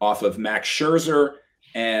in off of Max Scherzer,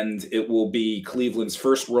 and it will be Cleveland's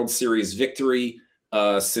first World Series victory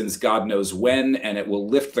since God knows when, and it will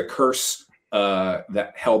lift the curse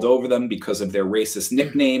that held over them because of their racist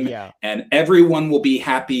nickname, and everyone will be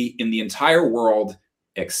happy in the entire world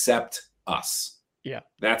except us. Yeah,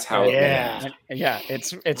 that's how. Yeah,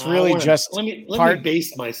 it's really just let me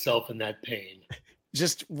base myself in that pain.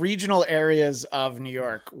 Just regional areas of New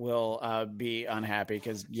York will be unhappy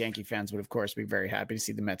because Yankee fans would, of course, be very happy to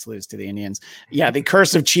see the Mets lose to the Indians. Yeah, the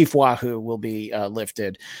curse of Chief Wahoo will be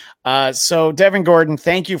lifted. So, Devin Gordon,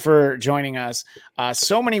 thank you for joining us.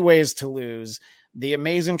 So many ways to lose. The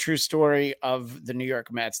Amazin True Story of the New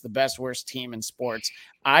York Mets, the best, worst team in sports.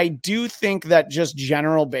 I do think that just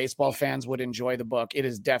general baseball fans would enjoy the book. It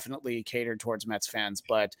is definitely catered towards Mets fans,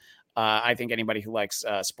 but I think anybody who likes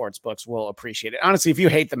sports books will appreciate it. Honestly, if you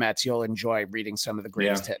hate the Mets, you'll enjoy reading some of the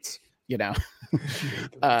greatest hits, you know.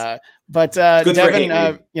 But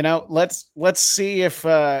Devin, you know, let's see if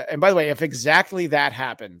and by the way, if exactly that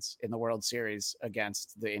happens in the World Series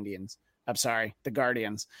against the Indians, I'm sorry, the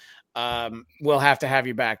Guardians, we'll have to have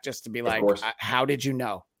you back just to be like, how did you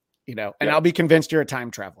know? You know, and I'll be convinced you're a time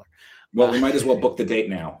traveler. Well, we might as well book the date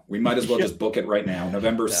now. We might as well just book it right now,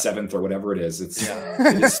 November 7th or whatever it is.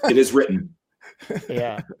 It is written.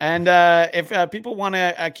 Yeah. And if people want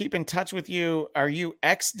to keep in touch with you, are you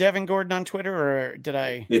X Devin Gordon on Twitter, or did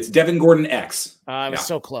I? It's Devin Gordon X. I was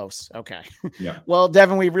so close. Okay. Yeah. Well,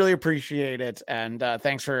 Devin, we really appreciate it. And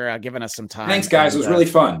thanks for giving us some time. Thanks, guys. It was really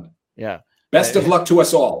fun. Yeah. Best of luck to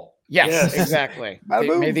us all. Yes, exactly.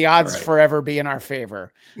 May the odds forever be in our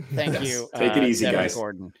favor. Thank you. Take it easy, Devin guys.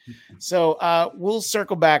 Gordon. So we'll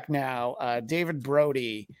circle back now. David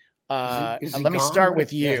Brody, let me start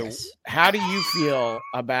with you. Yes. How do you feel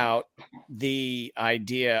about the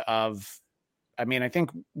idea of, I mean, I think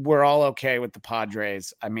we're all okay with the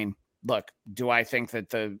Padres. I mean, look, do I think that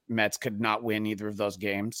the Mets could not win either of those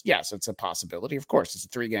games? Yes, it's a possibility. Of course, it's a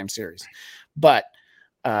 3-game series. But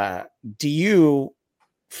do you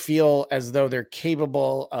feel as though they're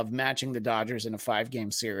capable of matching the Dodgers in a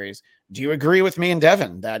 5-game series? Do you agree with me and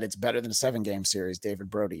Devin that it's better than a 7-game series? David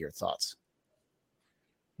Brody, your thoughts?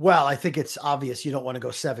 Well, I think it's obvious you don't want to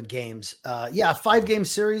go 7 games. A 5-game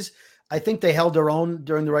series. I think they held their own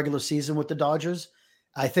during the regular season with the Dodgers.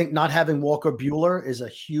 I think not having Walker Buehler is a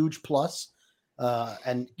huge plus.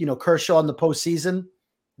 And, you know, Kershaw in the postseason,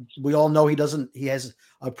 we all know he has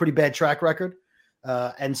a pretty bad track record.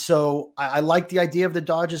 And so I like the idea of the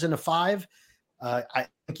Dodgers in a 5. I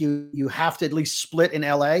think you have to at least split in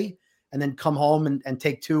LA and then come home and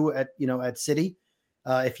take 2 at City.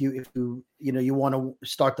 If you want to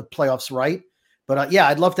start the playoffs right. But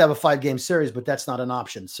I'd love to have a 5-game series, but that's not an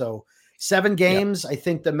option. So 7 games. I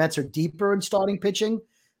think the Mets are deeper in starting pitching.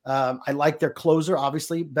 I like their closer,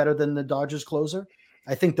 obviously better than the Dodgers closer.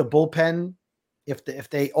 I think the bullpen, if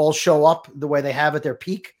they all show up the way they have at their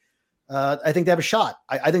peak, I think they have a shot.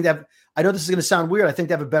 I think they have. I know this is going to sound weird. I think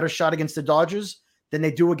they have a better shot against the Dodgers than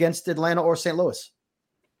they do against Atlanta or St. Louis.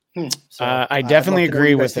 So I definitely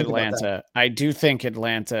agree with Atlanta. I do think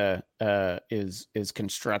Atlanta is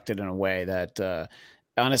constructed in a way that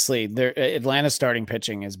honestly, Atlanta's starting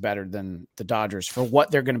pitching is better than the Dodgers for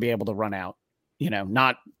what they're going to be able to run out.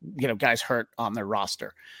 Not guys hurt on their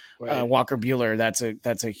roster. Right. Walker Buehler,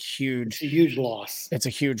 that's a huge loss. It's a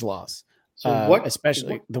huge loss. So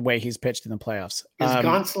especially the way he's pitched in the playoffs. Is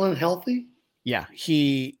Gonsolin healthy? Yeah,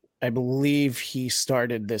 I believe he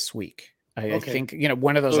started this week. I think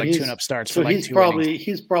one of those tune-up starts for like 2 innings.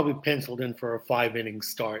 He's probably penciled in for a 5-inning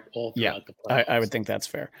start all throughout the playoffs. I would think that's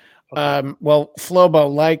fair. Okay. Well,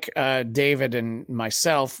 Flobo, like David and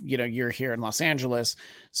myself, you're here in Los Angeles,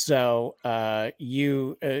 so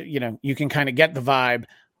you can kind of get the vibe.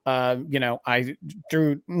 I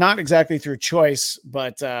not exactly through choice,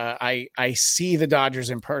 but I see the Dodgers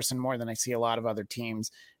in person more than I see a lot of other teams.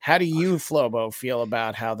 How do you, Flobo, feel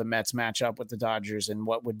about how the Mets match up with the Dodgers and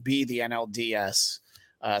what would be the NLDS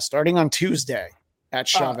starting on Tuesday at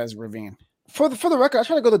Chavez Ravine? For the record, I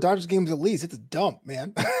try to go to the Dodgers games at least. It's a dump,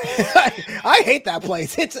 man. I hate that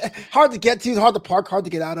place. It's hard to get to, hard to park, hard to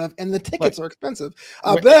get out of, and the tickets are expensive.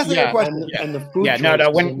 But that's a good question. And the food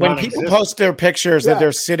when people post their pictures that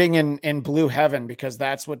they're sitting in blue heaven, because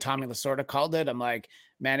that's what Tommy Lasorda called it, I'm like,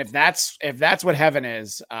 man, if that's what heaven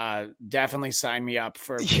is, definitely sign me up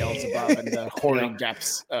for Beelzebub and the horrid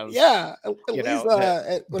depths of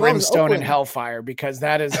brimstone and hellfire, because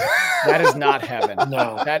that is not heaven.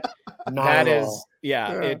 No, that is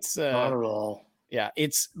it's not at all. Yeah,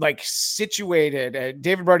 it's like situated.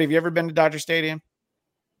 David Brody, have you ever been to Dodger Stadium?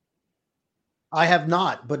 I have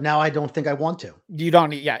not, but now I don't think I want to. You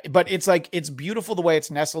don't, but it's like it's beautiful the way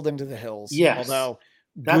it's nestled into the hills. Yes. Although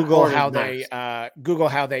Google how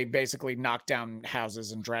they basically knock down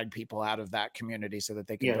houses and drag people out of that community so that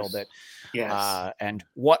they can build it. Yes. And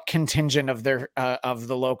what contingent of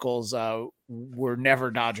the locals were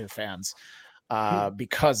never Dodger fans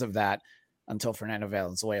because of that, until Fernando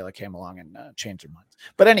Valenzuela came along and changed their minds.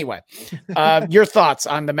 But anyway, your thoughts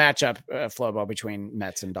on the matchup, Flobo, between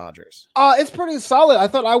Mets and Dodgers? It's pretty solid. I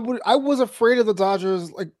thought I was afraid of the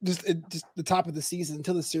Dodgers, like just the top of the season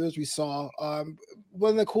until the series we saw.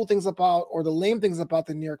 One of the cool things about, or the lame things about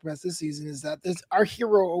the New York Mets this season is that our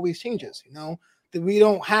hero always changes, that we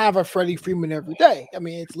don't have a Freddie Freeman every day. I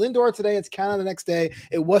mean, it's Lindor today, it's Canada the next day.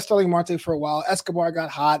 It was Starling Marte for a while. Escobar got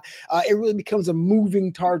hot. It really becomes a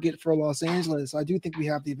moving target for Los Angeles. So I do think we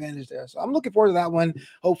have the advantage there. So I'm looking forward to that one.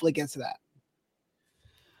 Hopefully it gets to that.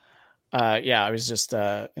 I was just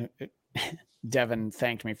Devin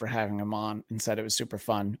thanked me for having him on and said it was super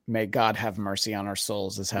fun. May God have mercy on our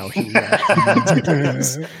souls is how he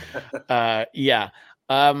I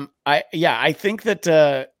think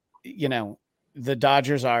that the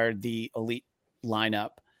Dodgers are the elite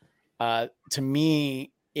lineup. To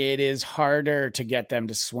me, it is harder to get them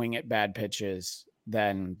to swing at bad pitches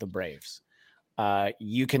than the Braves.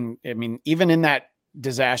 Even in that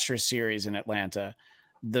disastrous series in Atlanta,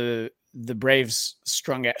 the Braves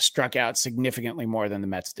struck out significantly more than the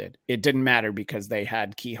Mets did. It didn't matter because they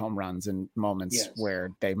had key home runs in moments where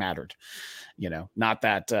they mattered. Not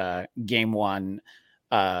that game one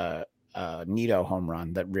Nito home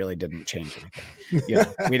run that really didn't change anything. You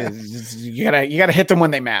gotta hit them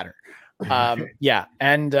when they matter.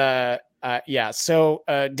 So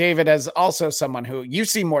David, as also someone who you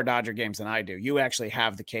see more Dodger games than I do, you actually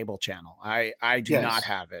have the cable channel. I do not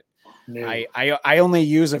have it. No. I only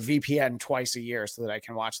use a VPN twice a year so that I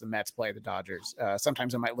can watch the Mets play the Dodgers.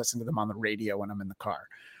 Sometimes I might listen to them on the radio when I'm in the car,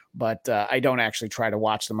 but I don't actually try to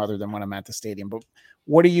watch them other than when I'm at the stadium. But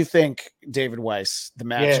what do you think, David Weiss, the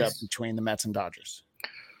matchup between the Mets and Dodgers?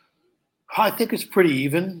 I think it's pretty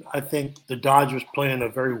even. I think the Dodgers play in a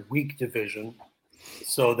very weak division,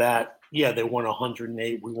 so that they won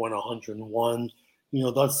 108, we won 101.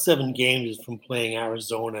 Those 7 games is from playing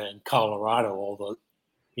Arizona and Colorado all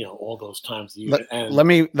those times. Let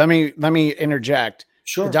me interject.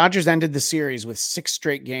 Sure. The Dodgers ended the series with 6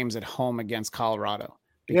 straight games at home against Colorado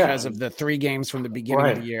because of the 3 games from the beginning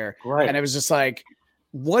of the year. Right. And it was just like,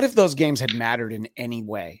 what if those games had mattered in any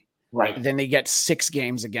way? Right. Then they get 6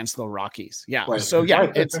 games against the Rockies. Yeah. Right. So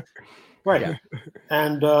it's right. Yeah.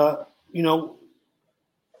 And the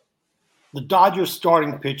Dodgers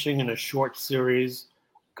starting pitching in a short series,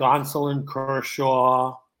 Gonsolin,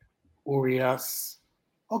 Kershaw, Urias.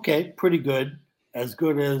 Okay, pretty good. as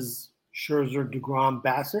good as Scherzer, DeGrom,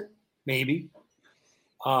 Bassett, maybe.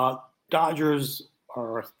 Dodgers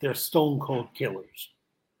they're stone cold killers.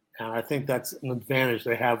 And I think that's an advantage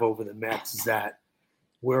they have over the Mets is that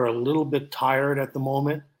we're a little bit tired at the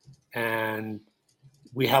moment and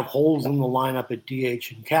we have holes in the lineup at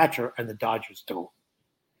DH and catcher and the Dodgers don't.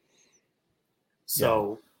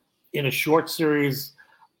 So in a short series,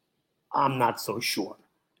 I'm not so sure.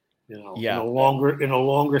 In a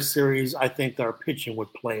longer series, I think our pitching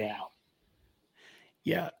would play out.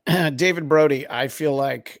 Yeah. David Brody, I feel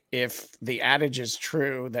like if the adage is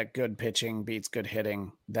true that good pitching beats good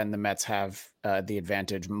hitting, then the Mets have the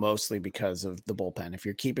advantage mostly because of the bullpen. If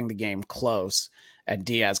you're keeping the game close and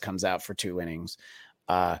Diaz comes out for 2 innings,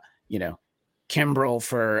 Kimbrel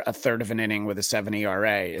for a third of an inning with a 7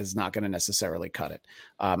 ERA is not going to necessarily cut it.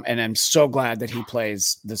 And I'm so glad that he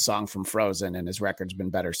plays the song from Frozen and his record's been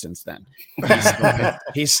better since then.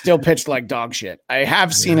 He's still pitched like dog shit. I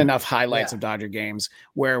have seen enough highlights of Dodger games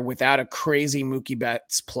where without a crazy Mookie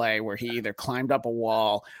Betts play where he either climbed up a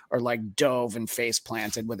wall or like dove and face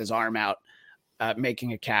planted with his arm out,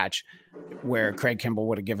 making a catch where Craig Kimbrel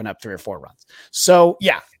would have given up 3 or 4 runs. So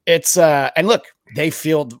it's and look, they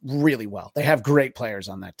field really well. They have great players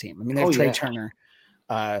on that team. I mean, they have Trey Turner.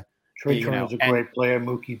 Trey Turner's a great player.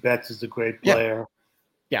 Mookie Betts is a great player.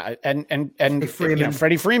 Yeah. And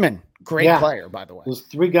Freddie Freeman, great player, by the way. There's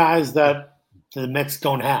 3 guys that the Mets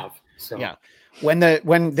don't have. So when there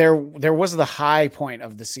was the high point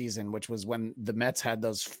of the season, which was when the Mets had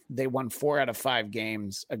they won 4 out of 5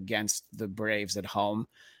 games against the Braves at home.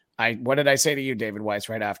 What did I say to you, David Weiss,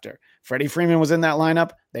 right after Freddie Freeman was in that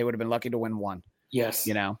lineup? They would have been lucky to win 1. Yes.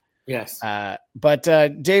 Yes. But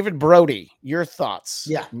David Brody, your thoughts?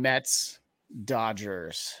 Yeah. Mets,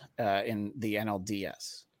 Dodgers in the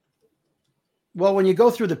NLDS. Well, when you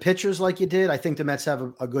go through the pitchers like you did, I think the Mets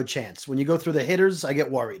have a good chance. When you go through the hitters, I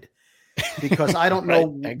get worried because I don't know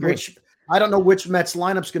which Mets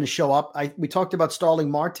lineup's going to show up. We talked about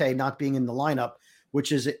Starling Marte not being in the lineup,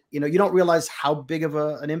 which is, you don't realize how big of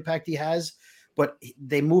an impact he has, but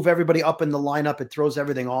they move everybody up in the lineup. It throws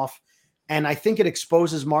everything off. And I think it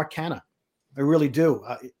exposes Mark Canha. I really do,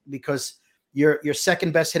 because your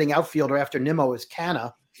second best hitting outfielder after Nimmo is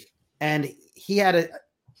Canha. And he had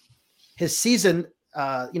his season,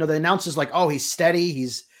 the announcers like, oh, he's steady.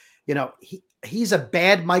 He's a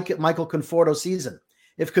bad Michael Conforto season.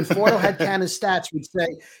 If Conforto had Canha's stats, we'd say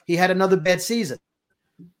he had another bad season.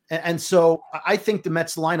 And so I think the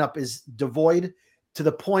Mets lineup is devoid to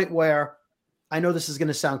the point where I know this is going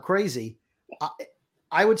to sound crazy.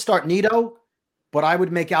 I would start Nito, but I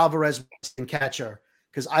would make Alvarez and catcher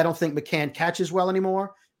because I don't think McCann catches well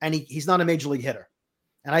anymore, and he's not a major league hitter.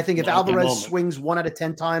 And I think if Alvarez swings 1 out of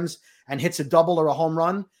 10 times and hits a double or a home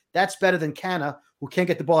run, that's better than Canha, who can't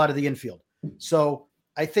get the ball out of the infield. So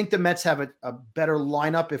I think the Mets have a better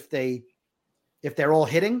lineup if they're all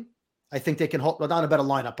hitting. I think they can hold not a better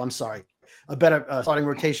lineup. I'm sorry, a better starting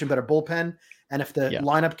rotation, better bullpen, and if the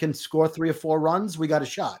lineup can score 3 or 4 runs, we got a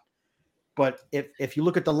shot. But if you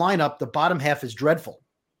look at the lineup, the bottom half is dreadful.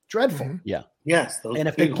 Mm-hmm. Yeah. Yes. And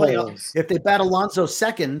if they bat Alonso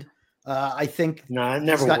second, I think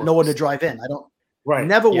he's got no one to drive in.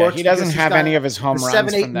 Never works. He doesn't have any of his home runs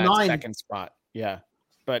 7, 8, from that 9. Second spot. Yeah.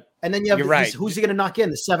 And then you have who's he going to knock in?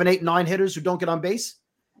 The 7, 8, 9 hitters who don't get on base.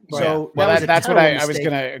 Right. So that's what I was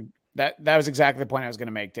going to. That was exactly the point I was going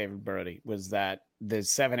to make, David Brody, was that the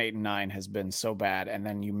 7, 8, and 9 has been so bad. And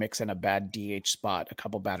then you mix in a bad DH spot a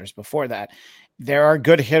couple batters before that. There are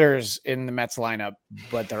good hitters in the Mets lineup,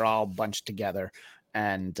 but they're all bunched together.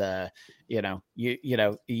 And,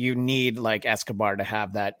 you need like Escobar to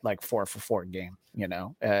have that like 4-for-4 game,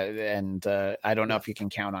 and I don't know if you can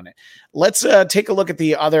count on it. Let's take a look at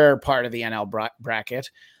the other part of the NL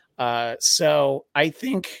bracket. So I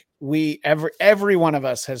think every one of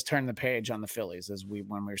us has turned the page on the Phillies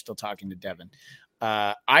when we were still talking to Devin.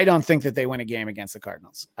 I don't think that they win a game against the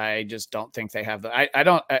Cardinals. I just don't think they have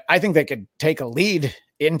I think they could take a lead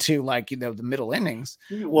into the middle innings.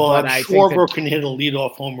 Well, if Schwarber can hit a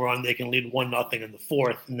leadoff home run, they can lead 1-0 in the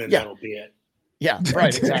 4th, and then that'll be it. Yeah,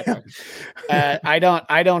 right. Exactly. I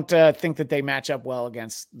don't think that they match up well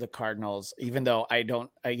against the Cardinals, even though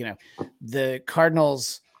the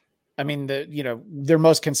Cardinals, I mean, their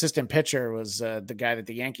most consistent pitcher was the guy that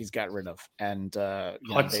the Yankees got rid of. And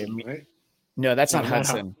Hudson, right? No, that's not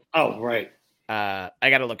Hudson. Oh, right. I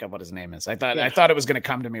got to look up what his name is. I thought it was going to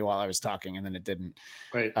come to me while I was talking, and then it didn't.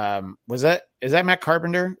 Right. Is that Matt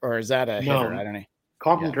Carpenter, or is that a hitter? I don't know.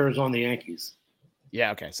 Carpenter is on the Yankees.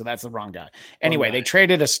 Yeah. Okay. So that's the wrong Anyway, they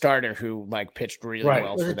traded a starter who pitched really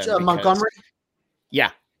well for them. Montgomery.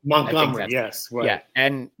 Yeah. Montgomery, yes, right. Yeah,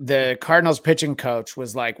 and the Cardinals pitching coach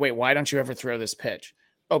was like, "Wait, why don't you ever throw this pitch?"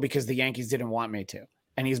 Oh, because the Yankees didn't want me to.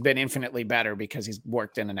 And he's been infinitely better because he's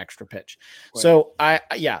worked in an extra pitch.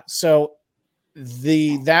 Right. So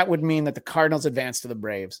that would mean that the Cardinals advance to the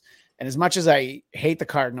Braves. And as much as I hate the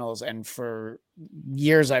Cardinals, and for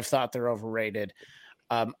years I've thought they're overrated,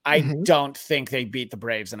 I don't think they beat the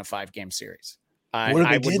Braves in a 5-game series. What if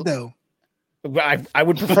they did though? I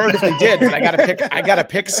would prefer it if they did, but I gotta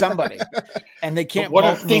pick somebody, and they can't. But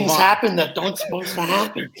what if things happen that don't supposed to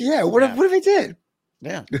happen? Yeah. What if they did?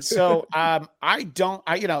 Yeah. So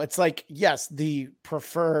it's like, yes, the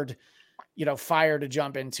preferred, fire to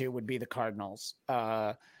jump into would be the Cardinals.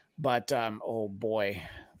 But oh boy,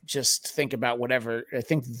 just think about whatever. I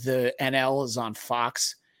think the NL is on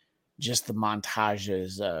Fox. Just the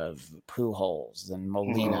montages of Pujols and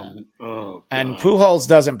Molina. And Pujols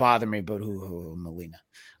doesn't bother me, but Molina.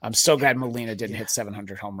 I'm so glad Molina didn't hit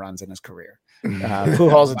 700 home runs in his career.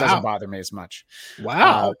 Pujols, it doesn't bother me as much.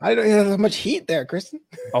 Wow. I don't have much heat there, Kristen.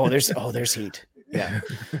 There's heat. Yeah.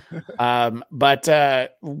 But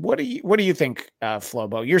what do you think,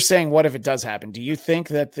 Flobo? You're saying, what if it does happen? Do you think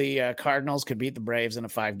that the Cardinals could beat the Braves in a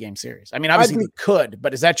 5-game series? I mean, obviously they could,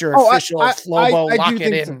 but is that your official Flobo lock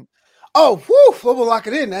it in? So. Oh, we'll lock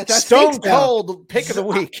it in. That's stone cold pick of the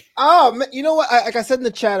week. You know what? Like I said in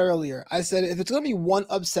the chat earlier, I said if it's going to be one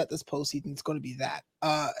upset this postseason, it's going to be that.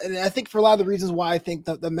 And I think for a lot of the reasons why I think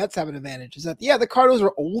the Mets have an advantage is that the Cardinals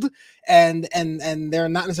are old and they're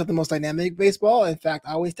not necessarily the most dynamic baseball. In fact,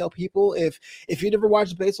 I always tell people if you never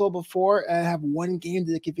watched baseball before and have one game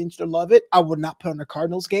to convince you to love it, I would not put on the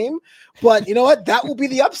Cardinals game. But you know what? That will be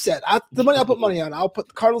the upset. The money I'll put money on. I'll put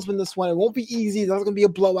the Cardinals win this one. It won't be easy. It's not going to be a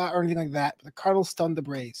blowout or anything like that. But the Cardinals stunned the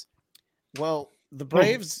Braves. Well, the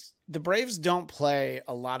Braves don't play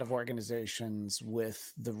a lot of organizations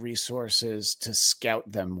with the resources to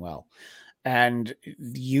scout them well. And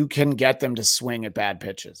you can get them to swing at bad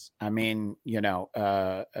pitches. I mean,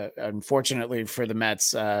 unfortunately for the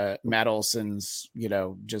Mets, Matt Olson's,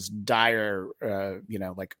 just dire,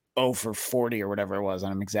 like 0 for 40 or whatever it was.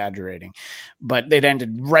 And I'm exaggerating, but it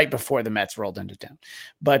ended right before the Mets rolled into town.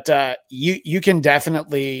 But you can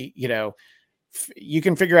definitely, you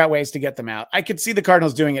can figure out ways to get them out. I could see the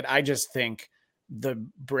Cardinals doing it. I just think the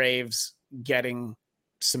Braves getting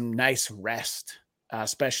some nice rest,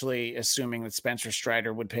 especially assuming that Spencer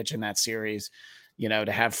Strider would pitch in that series,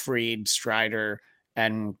 to have Fried, Strider,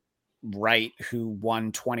 and Wright, who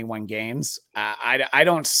won 21 games. I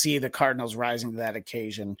don't see the Cardinals rising to that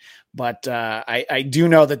occasion, but I do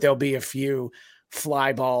know that there'll be a few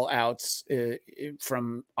fly ball outs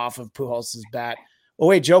from off of Pujols' bat. Oh,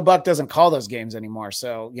 wait, Joe Buck doesn't call those games anymore.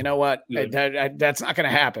 So you know what? That's not going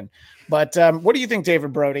to happen. But what do you think,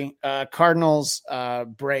 David Brody? Cardinals,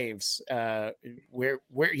 Braves, where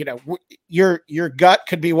your gut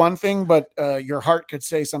could be one thing, but your heart could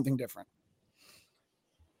say something different.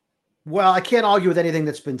 Well, I can't argue with anything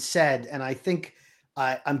that's been said. And I think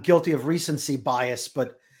I'm guilty of recency bias,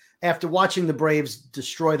 but after watching the Braves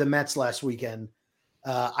destroy the Mets last weekend,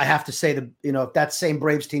 I have to say that, if that same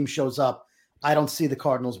Braves team shows up, I don't see the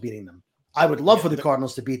Cardinals beating them. I would love for the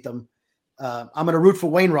Cardinals to beat them. I'm going to root for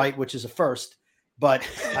Wainwright, which is a first, but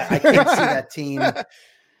I can't see that team.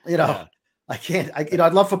 I can't.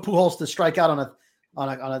 I'd love for Pujols to strike out on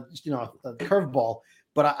a curveball,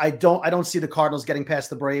 but I don't see the Cardinals getting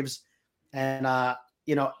past the Braves, and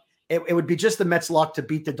it would be just the Mets' luck to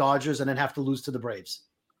beat the Dodgers and then have to lose to the Braves.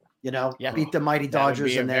 Beat the mighty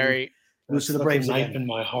Dodgers and then lose to the Braves. Knife in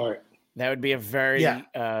my heart. That would be a very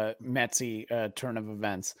Metsy turn of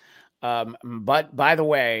events. But by the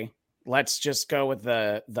way, let's just go with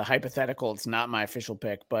the hypothetical. It's not my official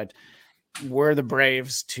pick, but were the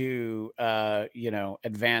Braves to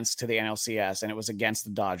advance to the NLCS and it was against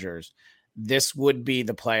the Dodgers, this would be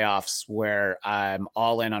the playoffs where I'm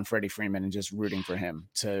all in on Freddie Freeman and just rooting for him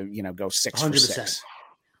to go 6 for 6.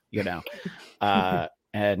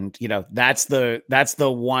 And that's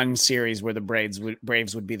the one series where the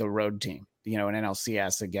Braves would be the road team, an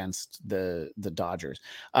NLCS against the Dodgers.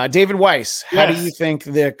 David Weiss, how do you think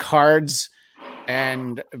the Cards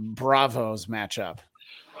and Bravos match up?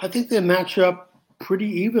 I think they match up pretty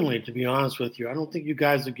evenly, to be honest with you. I don't think you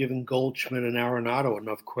guys are giving Goldschmidt and Arenado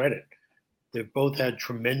enough credit. They've both had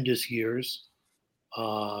tremendous years.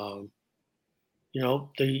 They're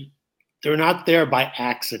not there by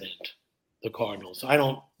accident. The Cardinals.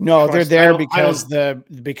 They're there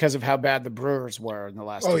because of how bad the Brewers were in the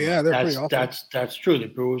last. Oh yeah, they're pretty awful. That's true. The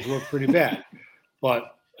Brewers were pretty bad,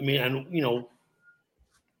 but I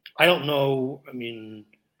don't know. I mean,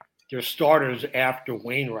 their starters after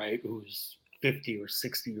Wainwright, who's 50 or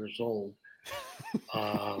 60 years old,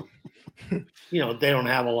 They don't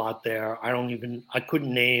have a lot there. I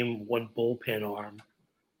couldn't name one bullpen arm.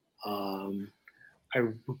 I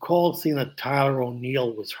recall seeing that Tyler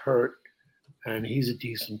O'Neill was hurt, and he's a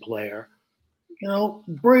decent player.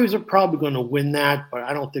 Braves are probably going to win that, but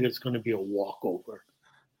I don't think it's going to be a walkover.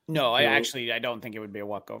 No, I don't think it would be a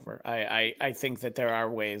walkover. I think that there are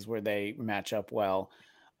ways where they match up well.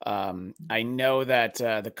 I know that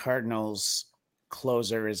the Cardinals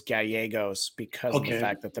closer is Gallegos because of the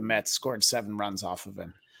fact that the Mets scored 7 runs off of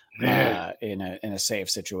him in a save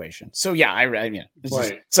situation. So yeah,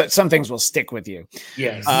 some things will stick with you.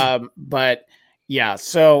 Yes. But yeah,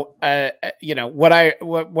 so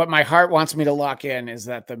what my heart wants me to lock in is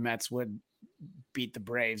that the Mets would beat the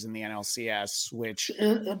Braves in the NLCS, which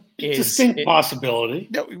is a distinct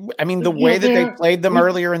possibility. I mean, the way that they played them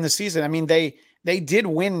earlier in the season, I mean, they did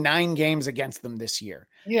win 9 games against them this year.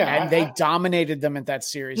 Yeah. And they dominated them at that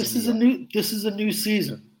series. This is a new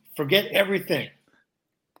season. Forget everything.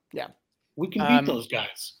 Yeah. We can beat those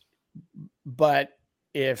guys. But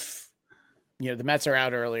if the Mets are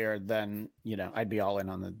out earlier, then I'd be all in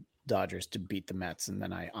on the Dodgers to beat the Mets, and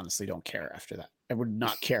then I honestly don't care after that. I would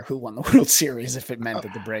not care who won the World Series if it meant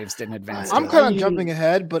that the Braves didn't advance. I'm kind of jumping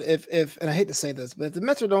ahead, but if and I hate to say this, but if the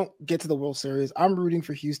Mets don't get to the World Series, I'm rooting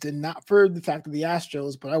for Houston, not for the fact of the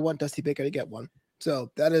Astros, but I want Dusty Baker to get one.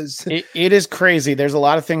 So that is it is crazy. There's a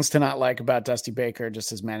lot of things to not like about Dusty Baker,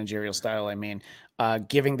 just his managerial style. I mean,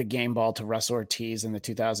 giving the game ball to Russ Ortiz in the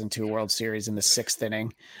 2002 World Series in the 6th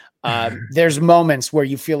inning. There's moments where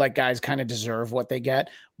you feel like guys kind of deserve what they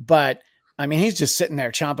get, but I mean, he's just sitting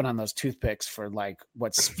there chomping on those toothpicks for like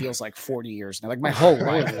what feels like 40 years now. Like my whole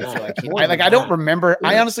life, I feel like I don't remember.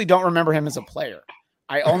 I honestly don't remember him as a player.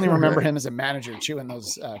 I only remember him as a manager chewing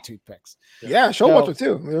those toothpicks. Yeah, Showalter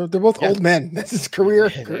too. They're both old men. That's his career.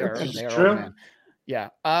 They are old men. Yeah.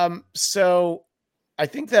 So I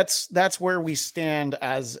think that's where we stand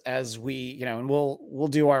as we, and we'll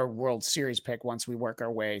do our World Series pick once we work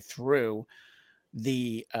our way through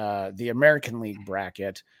the American League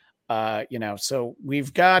bracket. So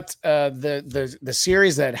we've got the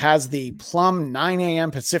series that has the plum 9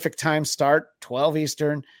 a.m. Pacific time start, 12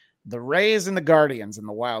 Eastern, the Rays and the Guardians in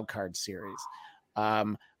the wild card series.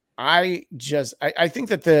 I think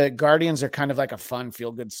that the Guardians are kind of like a fun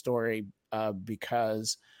feel-good story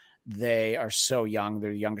because they are so young.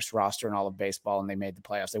 They're the youngest roster in all of baseball, and they made the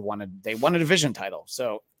playoffs. They won a division title.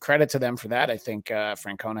 So credit to them for that. I think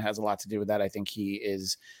Francona has a lot to do with that. I think he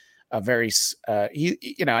is a very,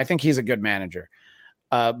 I think he's a good manager.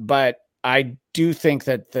 But I do think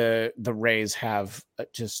that the Rays have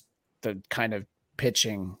just the kind of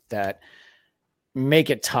pitching that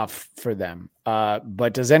make it tough for them.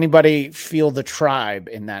 But does anybody feel the Tribe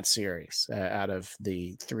in that series out of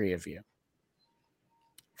the 3 of you?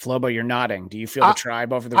 Flobo, you're nodding. Do you feel the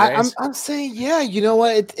Tribe over the Rays? I'm saying, yeah. You know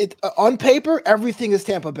what? It on paper, everything is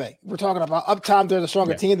Tampa Bay. We're talking about up top. They're the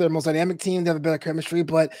stronger team. They're the most dynamic team. They have a better chemistry.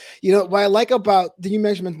 But what I like about you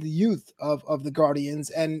mentioned the youth of the Guardians,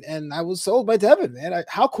 and I was sold by Devin, man.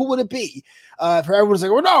 How cool would it be for everyone to say,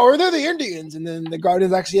 "Well, no, they're the Indians," and then the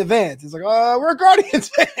Guardians actually advance? It's like, we're Guardians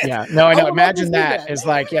fans. Yeah, no, I know. Imagine that is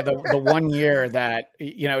like, the 1 year that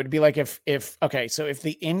it'd be like if if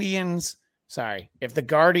the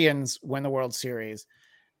Guardians win the World Series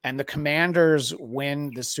and the Commanders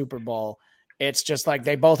win the Super Bowl, it's just like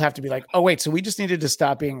they both have to be like, oh, wait, so we just needed to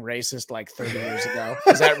stop being racist like 30 years ago.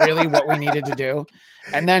 Is that really what we needed to do?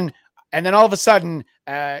 And then all of a sudden,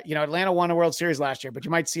 Atlanta won a World Series last year, but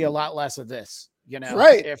you might see a lot less of this,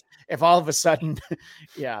 right? If all of a sudden,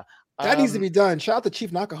 yeah. That needs to be done. Shout out to Chief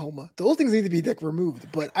Nakahoma. Those things need to be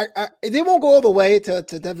removed. But they won't go all the way to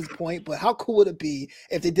Devin's point. But how cool would it be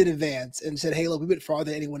if they did advance and said, "Hey, look, we went farther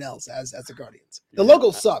than anyone else as the Guardians." The logo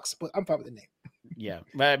sucks, but I'm fine with the name. Yeah,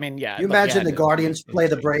 but I mean, yeah. You imagine the Guardians play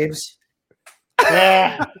the Braves?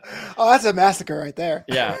 Yeah. Oh, that's a massacre right there.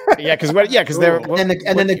 Yeah, because they're and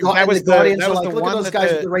then the Guardians are like, look at those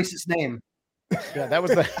guys with the racist name. Yeah, that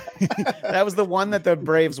was the one that the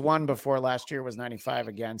Braves won before last year was 95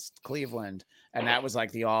 against Cleveland, and that was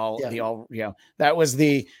like that was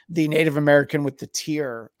the Native American with the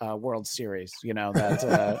tear World Series.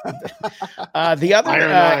 That the other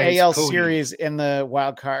AL series in the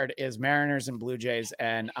wild card is Mariners and Blue Jays,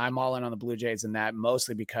 and I'm all in on the Blue Jays in that,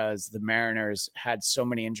 mostly because the Mariners had so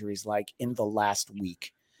many injuries like in the last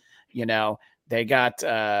week. They got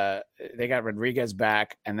Rodriguez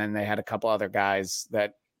back, and then they had a couple other guys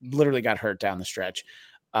that literally got hurt down the stretch.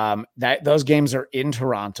 Those games are in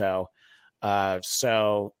Toronto.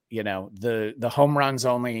 So, the home runs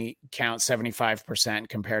only count 75%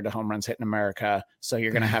 compared to home runs hit in America. So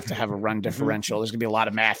you're going to have a run differential. There's gonna be a lot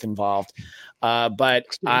of math involved. But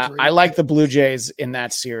I like the Blue Jays in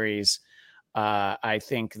that series. I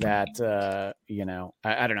think that,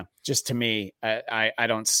 I don't know, just to me, I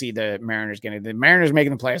don't see the Mariners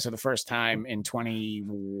making the playoffs for the first time in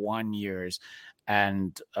 21 years.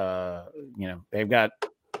 And,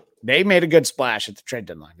 they made a good splash at the trade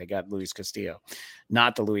deadline. They got Luis Castillo,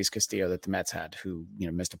 not the Luis Castillo that the Mets had, who,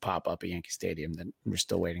 missed a pop-up at Yankee Stadium that we're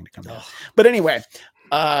still waiting to come back. But anyway,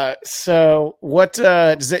 so what,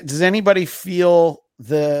 does anybody feel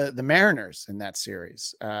the Mariners in that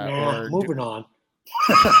series? Moving on.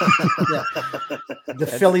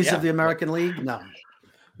 The Phillies of the American League? No.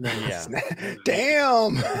 Yeah.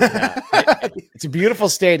 Damn. It's a beautiful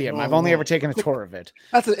stadium. I've only ever taken a tour of it.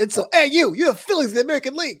 Hey, you're the Phillies of the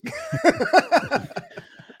American League.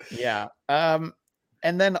 Yeah. And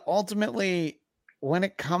then ultimately, when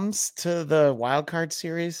it comes to the wild card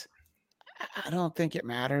series, I don't think it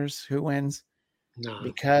matters who wins. No.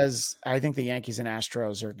 Because I think the Yankees and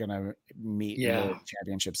Astros are going to meet in the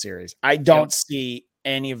championship series. I don't see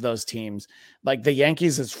any of those teams. Like the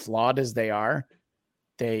Yankees, as flawed as they are,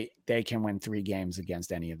 they can win 3 games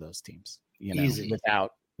against any of those teams, Easy.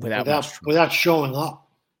 without showing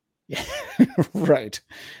up. Yeah, right.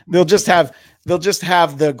 They'll just have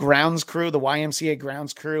the grounds crew, the YMCA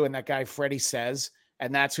grounds crew, and that guy Freddie Says,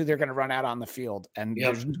 and that's who they're going to run out on the field. And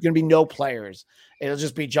there's going to be no players. It'll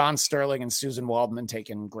just be John Sterling and Susan Waldman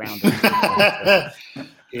taking ground. I'd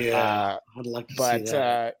like to see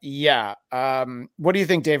that. What do you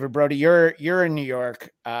think, David Brody? You're in New York.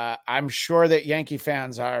 I'm sure that Yankee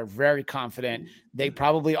fans are very confident. They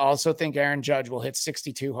probably also think Aaron Judge will hit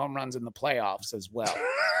 62 home runs in the playoffs as well.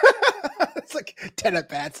 It's like 10 at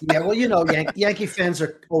bats. Yeah, well, Yankee fans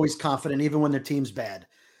are always confident, even when their team's bad.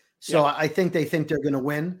 So I think they think they're going to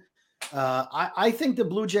win. I think the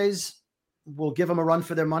Blue Jays will give them a run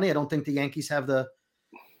for their money. I don't think the Yankees have the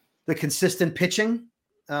consistent pitching.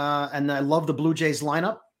 And I love the Blue Jays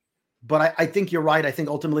lineup, but I think you're right. I think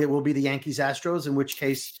ultimately it will be the Yankees Astros, in which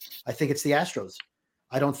case I think it's the Astros.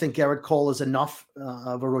 I don't think Garrett Cole is enough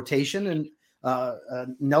of a rotation, and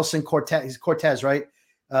Nelson Cortez, right?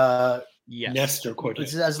 Yes. Nestor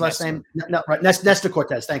Cortez. Is his last name? No, right. Nestor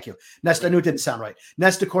Cortez. Thank you. I knew it didn't sound right.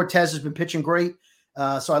 Nestor Cortez has been pitching great.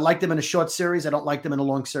 So I like them in a short series. I don't like them in a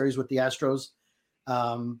long series with the Astros.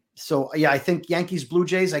 I think Yankees, Blue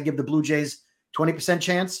Jays, I give the Blue Jays 20%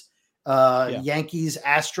 chance. Yankees,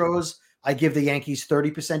 Astros, I give the Yankees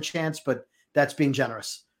 30% chance, but that's being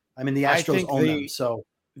generous. I mean, the Astros own them. So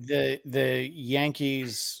the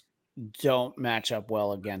Yankees don't match up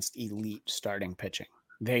well against elite starting pitching.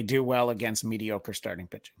 They do well against mediocre starting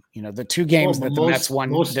pitching. The 2 games that the Mets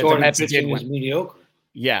won, the Mets did win. Mediocre.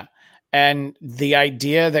 Yeah. And the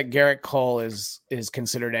idea that Garrett Cole is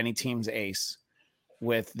considered any team's ace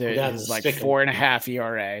with his like 4.5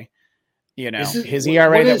 ERA, his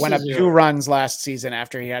ERA that went up 2 runs last season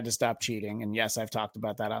after he had to stop cheating. And yes, I've talked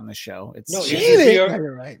about that on the show. It's cheating.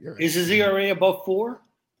 You're right. Is his ERA above 4?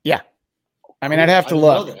 Yeah. I mean, I'd have to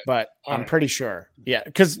look, but I'm pretty sure. Yeah.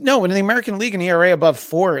 Because in the American League, an ERA above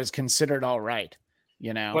 4 is considered all right.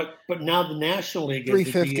 But now the National League is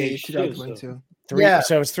 350 2022.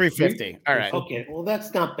 So it's 350. All right. Okay. Well,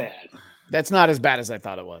 that's not bad. That's not as bad as I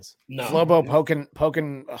thought it was. No. Flobo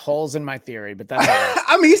poking holes in my theory, but that's all right.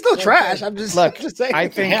 I mean, he's still trash. I'm just saying. I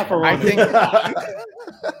think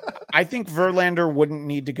Verlander wouldn't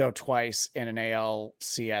need to go twice in an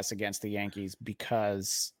ALCS against the Yankees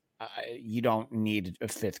because you don't need a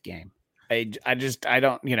 5th game. I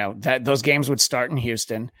don't, that those games would start in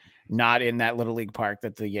Houston, not in that little league park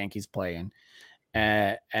that the Yankees play in.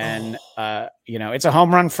 It's a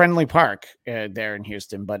home run friendly park there in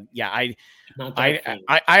Houston, but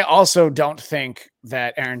I also don't think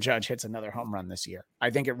that Aaron Judge hits another home run this year.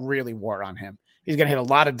 I think it really wore on him. He's going to hit a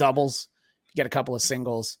lot of doubles, get a couple of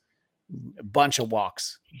singles, a bunch of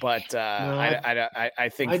walks, but I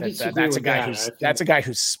think that's a guy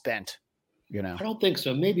who's spent, I don't think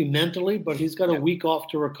so. Maybe mentally, but he's got a week off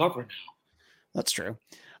to recover now. That's true.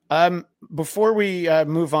 Before we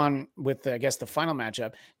move on with, I guess, the final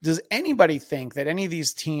matchup, does anybody think that any of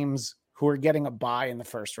these teams who are getting a bye in the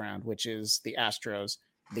first round, which is the Astros,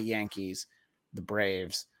 the Yankees, the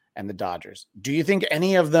Braves, and the Dodgers, do you think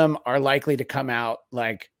any of them are likely to come out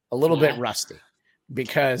like a little bit rusty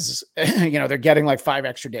because, they're getting like 5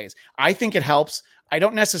 extra days? I think it helps. I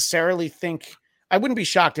don't necessarily think, I wouldn't be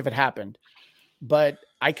shocked if it happened, but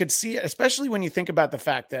I could see it, especially when you think about the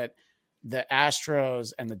fact that the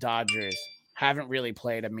Astros and the Dodgers haven't really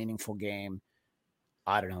played a meaningful game,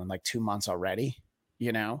 I don't know, in like 2 months already.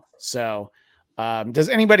 you know? So does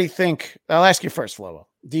anybody think, I'll ask you first, Flobo,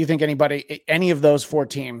 do you think any of those 4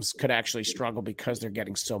 teams could actually struggle because they're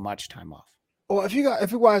getting so much time off? Well, if you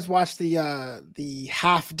guys watched the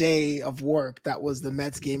half day of work that was the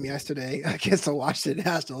Mets game yesterday against the Washington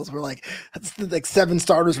Nationals, where like 7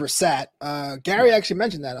 starters were sat. Gary actually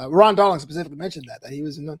mentioned that. Ron Darling specifically mentioned that he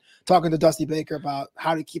was talking to Dusty Baker about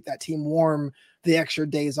how to keep that team warm the extra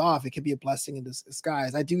days off. It could be a blessing in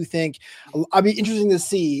disguise. I do think I'll be interesting to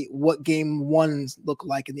see what game ones look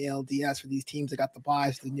like in the LDS for these teams that got the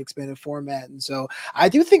buys to the new expanded format. And so I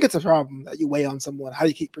do think it's a problem that you weigh on someone. How do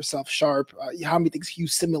you keep yourself sharp? How many things can you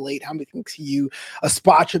simulate? How many things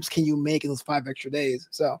spot trips can you make in those 5 extra days?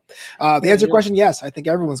 So the answer to your question, yes, I think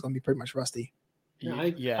everyone's going to be pretty much rusty.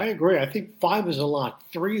 Yeah, I agree. I think 5 is a lot.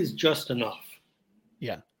 3 is just enough.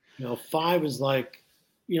 Yeah. 5 is like,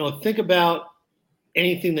 think about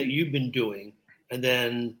anything that you've been doing and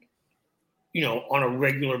then, on a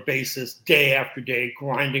regular basis, day after day,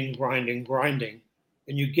 grinding, and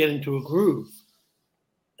you get into a groove.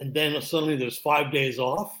 And then suddenly there's 5 days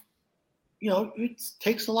off. It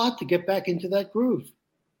takes a lot to get back into that groove.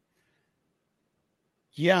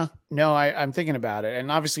 Yeah, no, I'm thinking about it. And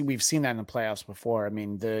obviously we've seen that in the playoffs before. I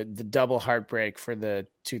mean, the double heartbreak for the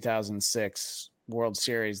 2006 World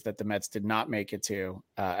Series that the Mets did not make it to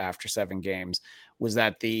after 7 games was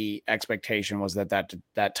that the expectation was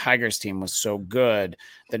that Tigers team was so good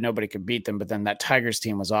that nobody could beat them. But then that Tigers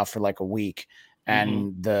team was off for like a week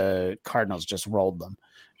and the Cardinals just rolled them,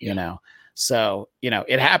 So,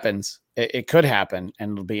 it happens. It could happen,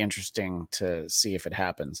 and it'll be interesting to see if it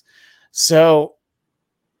happens. So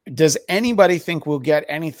does anybody think we'll get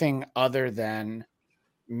anything other than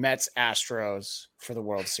Mets Astros for the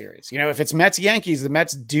World Series? If it's Mets Yankees, the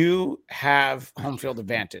Mets do have home field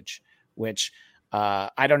advantage, which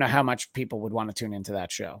I don't know how much people would want to tune into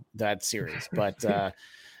that series, but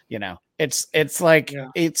it's like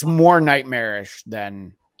it's more nightmarish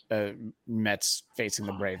than Mets facing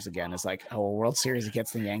the Braves again. It's like, a World Series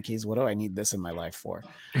against the Yankees. What do I need this in my life for?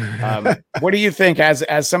 What do you think,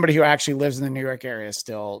 as somebody who actually lives in the New York area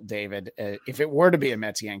still, David, if it were to be a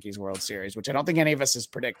Mets Yankees World Series, which I don't think any of us is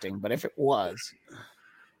predicting, but if it was,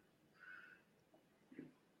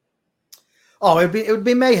 it would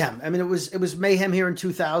be mayhem. I mean, it was mayhem here in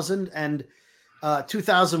 2000, and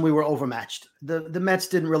 2000 we were overmatched. The Mets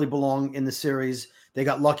didn't really belong in the series. They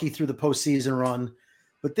got lucky through the postseason run.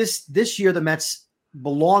 But this year, the Mets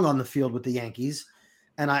belong on the field with the Yankees,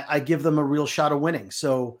 and I give them a real shot of winning.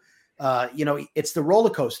 So, it's the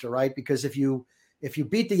roller coaster, right? Because if you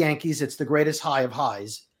beat the Yankees, it's the greatest high of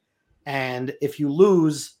highs. And if you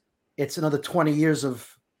lose, it's another 20 years of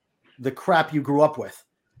the crap you grew up with,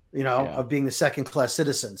 of being the second-class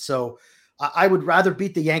citizen. So I would rather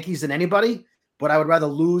beat the Yankees than anybody, but I would rather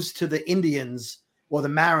lose to the Indians or the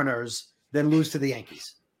Mariners than lose to the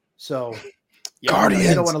Yankees. So – Guardians.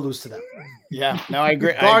 I don't want to lose to them. Yeah, no, I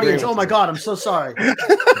agree. Guardians. Oh my God, I'm so sorry.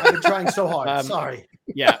 I've been trying so hard. Sorry.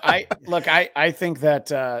 Yeah, I think that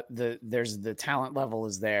there's the talent level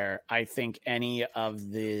is there. I think any of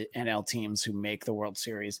the NL teams who make the World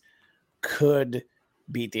Series could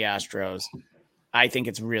beat the Astros. I think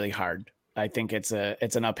it's really hard. I think it's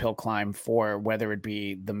an uphill climb for whether it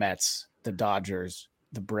be the Mets, the Dodgers,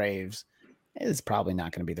 the Braves. It's probably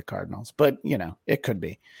not going to be the Cardinals, but it could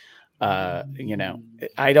be.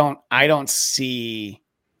 I don't see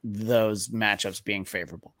those matchups being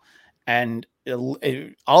favorable, and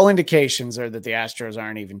all indications are that the Astros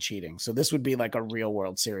aren't even cheating. So this would be like a real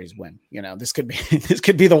World Series win. This could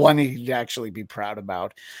be the one you'd actually be proud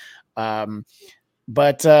about. I don't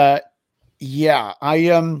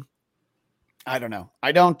know.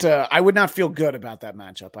 I would not feel good about that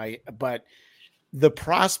matchup. But the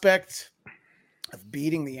prospect of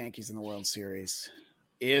beating the Yankees in the World Series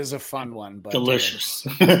is a fun one, but delicious.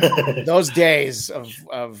 Those days of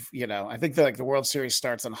I think the World Series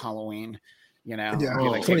starts on Halloween. Take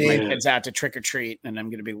my kids out to trick or treat, and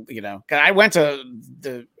I'm gonna be I went to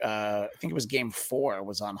the I think it was Game 4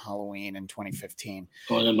 was on Halloween in 2015.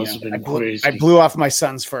 Oh, that must have been crazy. I blew off my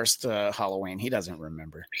son's first Halloween. He doesn't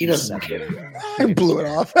remember. He doesn't care. I blew it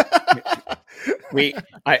off.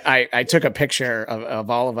 I took a picture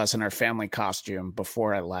of all of us in our family costume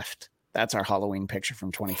before I left. That's our Halloween picture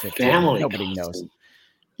from 2015. Nobody knows.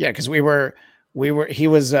 Yeah, because we were he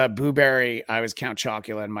was Boo Berry, I was Count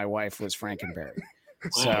Chocula, and my wife was Frankenberry.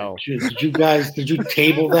 Wow. So did you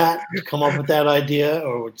table that to come up with that idea,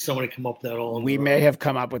 or would somebody come up with that all? We may have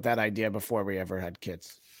come up with that idea before we ever had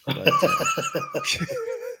kids. But,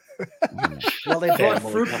 well, they brought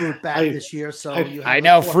Fruit Brute back this year, so I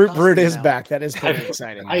know Fruit Brute is back. That is pretty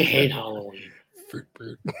exciting. I hate Halloween. Fruit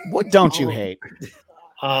Brute. What don't you hate?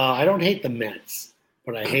 I don't hate the Mets,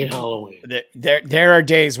 but I hate Halloween. There are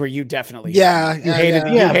days where you definitely You hated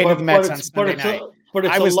the Mets on Sunday night. But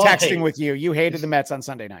I was texting hate. with you. You hated the Mets on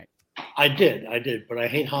Sunday night. I did, but I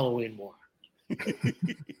hate Halloween more. I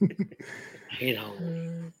hate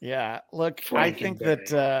Halloween. Yeah, look, I think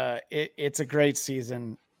that it's a great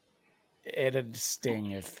season. It'd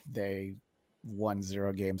sting if they won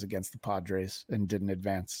 0 games against the Padres and didn't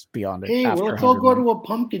advance beyond it. Hey, well, let's all go to a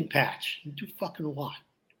pumpkin patch and do fucking what?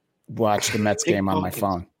 Watch the Mets game on my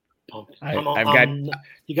phone. I've got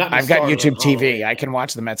YouTube TV. I can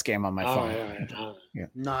watch the Mets game on my phone. All right. Yeah.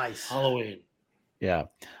 Nice. Halloween. Yeah.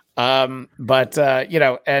 But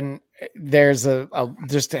and there's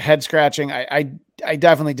just a head scratching. I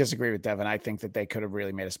definitely disagree with Devin. I think that they could have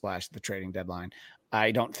really made a splash at the trading deadline.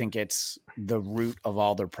 I don't think it's the root of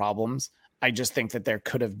all their problems. I just think that there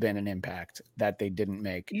could have been an impact that they didn't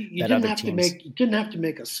make. You didn't have to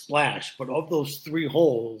make a splash, but of those 3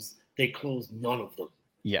 holes, they closed none of them.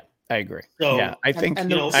 Yeah, I agree. So, yeah, I think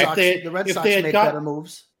the Red Sox made better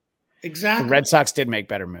moves. Exactly. The Red Sox did make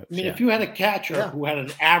better moves. I mean, if you had a catcher who had an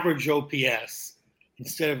average OPS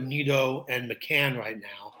instead of Nito and McCann right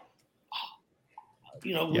now,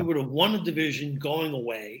 we would have won the division going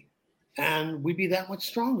away, and we'd be that much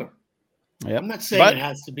stronger. Yep. I'm not saying it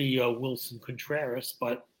has to be Wilson Contreras,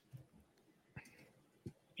 but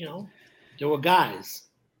there were guys.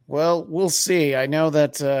 Well, we'll see. I know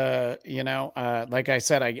that like I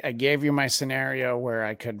said, I gave you my scenario where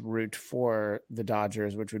I could root for the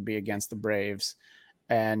Dodgers, which would be against the Braves,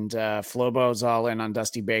 and Flobo's all in on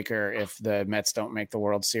Dusty Baker if the Mets don't make the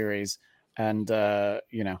World Series. And I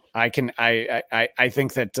think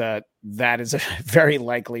that that is a very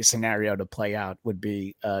likely scenario to play out, would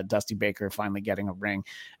be Dusty Baker finally getting a ring,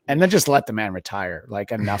 and then just let the man retire.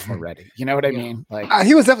 Like, enough already. You know what I mean? Like,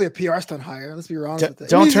 he was definitely a PR stunt hire. Let's be honest with it.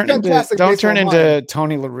 Don't turn into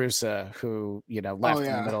Tony La Russa, who left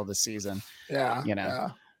in the middle of the season.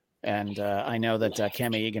 Yeah. And I know that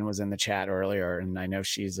Cami Egan was in the chat earlier, and I know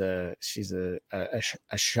she's a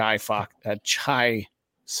Chai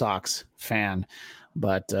Sox fan,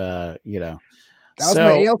 but that was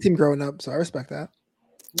my AL team growing up, so I respect that.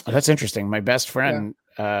 That's interesting. My best friend,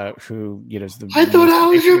 who is the I thought I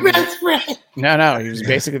was your best friend. No, he was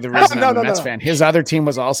basically the reason I'm a Mets fan. His other team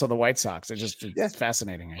was also the White Sox. It's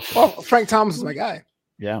fascinating. Well, Frank Thomas is my guy.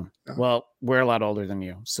 Yeah. Well, we're a lot older than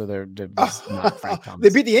you, so they're not Frank Thomas. They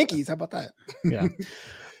beat the Yankees. How about that? Yeah.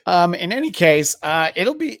 In any case,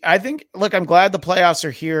 it'll be, I think, look, I'm glad the playoffs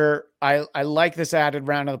are here. I like this added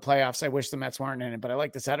round of the playoffs. I wish the Mets weren't in it, but I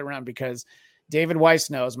like this added round because David Weiss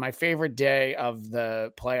knows my favorite day of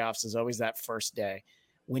the playoffs is always that first day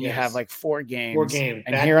when you have like 4 games.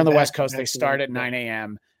 And here on the West Coast, they start at 9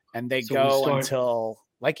 a.m. and they go until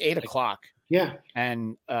like 8 o'clock. Yeah.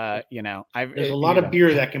 And, there's a lot of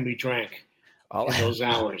beer that can be drank in those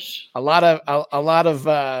hours. A lot of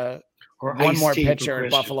or one more pitcher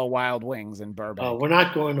at Buffalo Wild Wings in Burbank. We're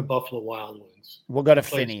not going to Buffalo Wild Wings. We'll go to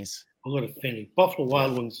Finney's. We'll go to Finney. Buffalo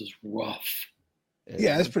Wild Wings is rough.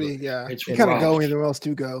 Yeah, it's pretty. Yeah, it's you kind of go anywhere else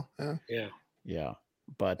to go. Yeah.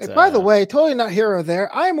 But hey, by the way, totally not here or there.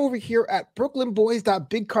 I'm over here at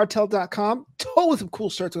brooklynboys.bigcartel.com. Totally some cool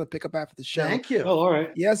shirts I'm gonna pick up after the show. Thank you. Oh, all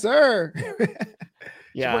right. Yes, sir.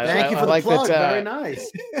 Yeah, thank you for the plug. Very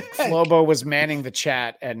nice. Flobo was manning the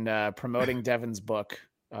chat and promoting Devin's book.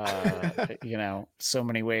 So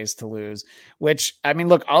many ways to lose, which, I mean,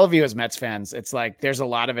 look, all of you as Mets fans, it's like there's a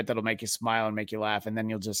lot of it that'll make you smile and make you laugh, and then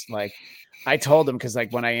you'll just like, I told him, because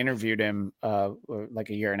like when I interviewed him like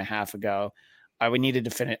a year and a half ago, needed to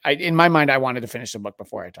finish. In my mind, I wanted to finish the book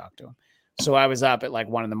before I talked to him. So I was up at like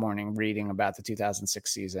 1 a.m. reading about the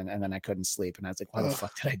 2006 season, and then I couldn't sleep, and I was like, "Why the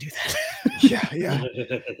fuck did I do that?" Yeah.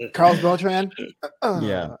 Carlos Beltran.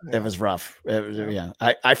 It was rough.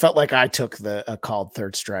 I felt like I took a called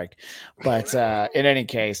third strike, but in any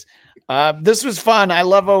case, this was fun. I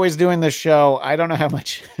love always doing this show. I don't know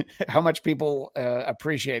how much people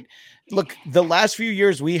appreciate. Look, the last few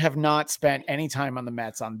years we have not spent any time on the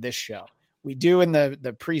Mets on this show. We do in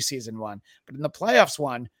the preseason one, but in the playoffs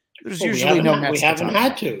one, there's usually no Mets. We haven't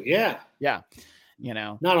had to. Yeah.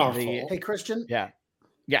 Not our fault. Hey, Christian. Yeah.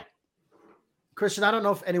 Christian, I don't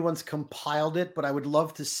know if anyone's compiled it, but I would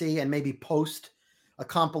love to see and maybe post a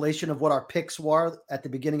compilation of what our picks were at the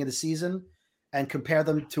beginning of the season and compare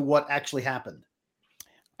them to what actually happened.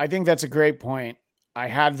 I think that's a great point. I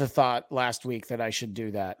had the thought last week that I should do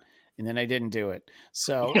that, and then I didn't do it.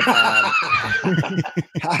 So I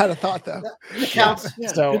had a thought though. Counts.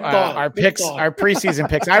 So our picks, our preseason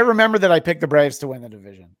picks. I remember that I picked the Braves to win the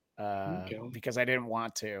division. because I didn't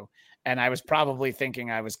want to. And I was probably thinking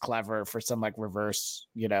I was clever for some like reverse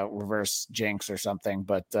jinx or something,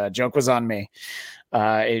 but joke was on me.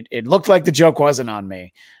 It looked like the joke wasn't on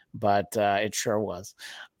me, but it sure was.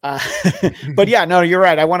 But yeah, no, you're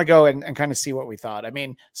right. I want to go and kind of see what we thought. I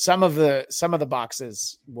mean, some of the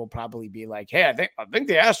boxes will probably be like, hey, I think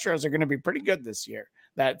the Astros are going to be pretty good this year.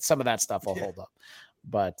 That some of that stuff will hold up.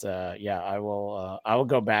 But yeah, I will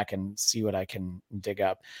go back and see what I can dig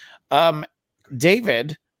up.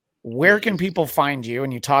 David, where can people find you?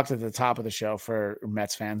 And you talked at the top of the show for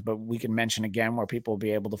Mets fans, but we can mention again where people will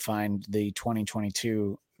be able to find the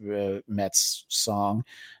 2022 Mets song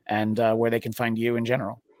and where they can find you in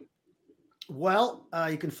general. Well,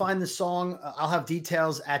 you can find the song. I'll have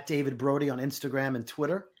details at David Brody on Instagram and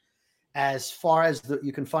Twitter. As far as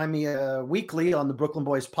you can find me weekly on the Brooklyn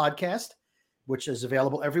Boys podcast, which is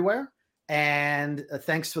available everywhere. And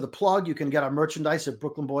thanks for the plug. You can get our merchandise at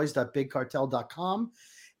brooklynboys.bigcartel.com.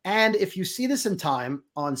 And if you see this in time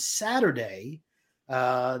on Saturday,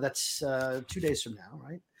 that's 2 days from now,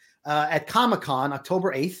 right? At Comic-Con,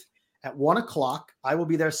 October 8th at 1:00, I will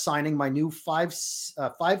be there signing my new five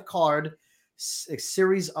card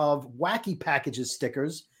series of Wacky Packages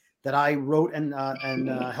stickers that I wrote and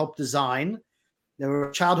helped design. They were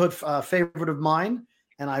a childhood favorite of mine.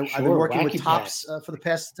 And I've been working with Topps for the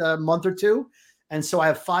past month or two. And so I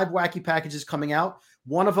have 5 Wacky Packages coming out.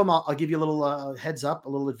 One of them, I'll give you a little heads up, a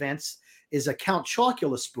little advance, is a Count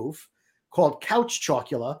Chocula spoof called Couch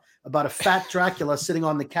Chocula, about a fat Dracula sitting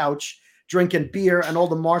on the couch drinking beer, and all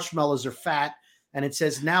the marshmallows are fat. And it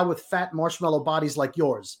says, now with fat marshmallow bodies like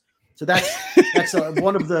yours. So that's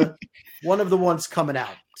one of the ones coming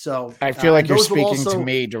out. So I feel like you're speaking to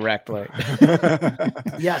me directly.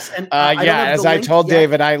 Yes, and as I told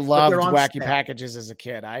David, I loved Wacky Packages as a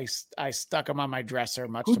kid. I stuck them on my dresser,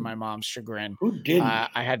 much to my mom's chagrin. Who didn't?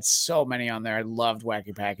 I had so many on there. I loved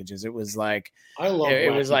Wacky Packages. It was like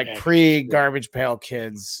it was like pre-Garbage Pail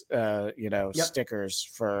Kids, stickers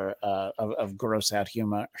for of gross out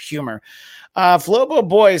humor. Flobo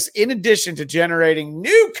Boyce, in addition to generating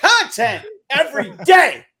new content every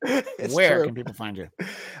day. Where can people find you?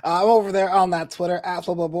 I'm over there on that Twitter at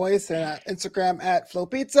Flobo Boyce and Instagram at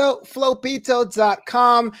Flopito,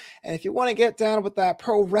 flopito.com. And if you want to get down with that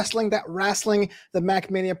pro wrestling, the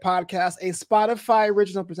MacMania podcast, a Spotify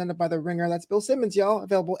original presented by The Ringer. That's Bill Simmons, y'all.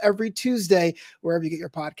 Available every Tuesday, wherever you get your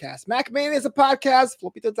podcast. MacMania is a podcast.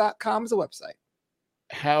 Flopito.com is a website.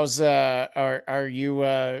 How's are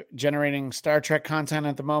you generating Star Trek content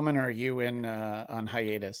at the moment, or are you in on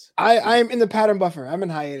hiatus? I'm in the pattern buffer. I'm in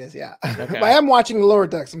hiatus, yeah. Okay. I am watching the Lower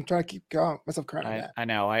Decks. I'm trying to keep myself current on that. I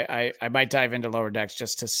know. I might dive into Lower Decks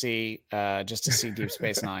just to see Deep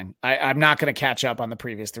Space Nine. I'm not going to catch up on the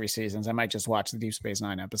previous 3 seasons. I might just watch the Deep Space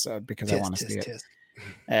Nine episode because I want to see it.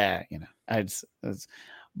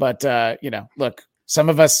 Look. Some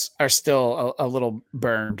of us are still a little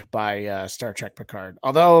burned by Star Trek Picard.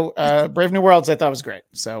 Although Brave New Worlds, I thought was great.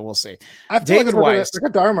 So we'll see. I feel David Weiss, like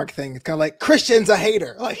a Darmok thing. It's kind of like Christian's a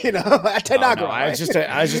hater, like I was just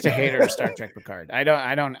a hater of Star Trek Picard. I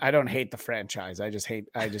don't hate the franchise. I just hate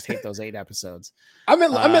those 8 episodes. I'm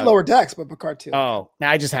in Lower Decks, but Picard too. Oh, no,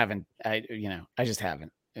 I just haven't. I just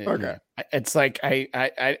haven't. Okay. It's like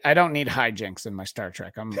I don't need hijinks in my Star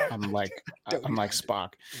Trek. I'm like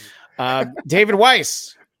Spock. David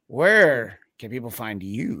Weiss, where can people find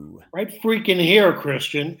you? Right freaking here,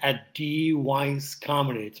 Christian, at D Weiss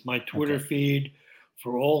Comedy. It's my Twitter feed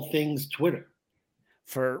for all things Twitter.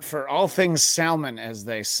 For all things Salman, as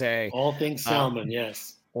they say. All things Salman,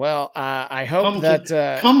 yes. Well, I hope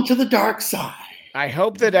come to the dark side. I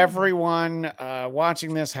hope that everyone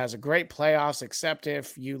watching this has a great playoffs, except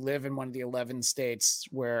if you live in one of the 11 states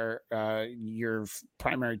where your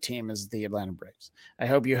primary team is the Atlanta Braves. I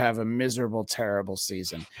hope you have a miserable, terrible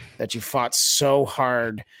season, that you fought so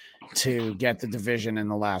hard to get the division in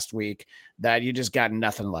the last week that you just got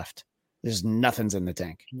nothing left. There's nothing's in the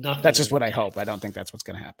tank. That's just what I hope. I don't think that's what's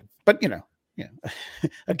going to happen. But,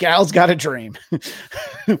 a gal's got a dream.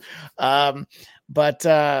 But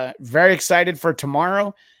very excited for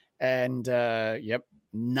tomorrow. And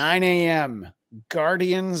 9 a.m.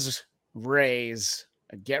 Guardians Rays.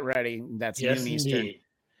 Get ready. That's noon Eastern.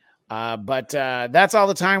 But that's all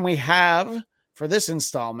the time we have for this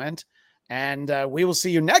installment. And we will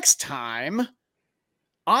see you next time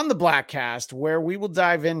on the Bladtcast, where we will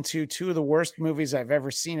dive into 2 of the worst movies I've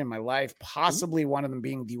ever seen in my life, possibly one of them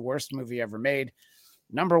being the worst movie ever made.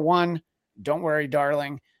 Number 1, Don't Worry,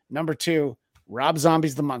 Darling. Number 2, Rob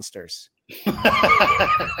Zombie's The Munsters.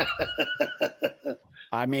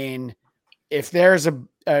 I mean, if there's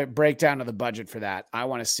a breakdown of the budget for that. I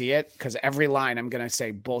want to see it because every line I'm going to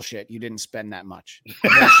say, bullshit, you didn't spend that much.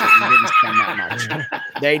 Bullshit, you didn't spend that much.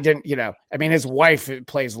 They didn't, I mean, his wife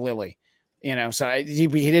plays Lily, so he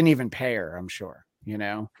didn't even pay her, I'm sure,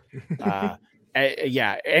 yeah.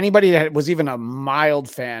 Anybody that was even a mild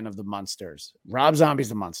fan of the Munsters, Rob Zombie's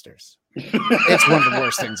the Munsters. It's one of the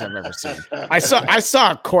worst things I've ever seen. I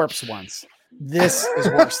saw a corpse once. This is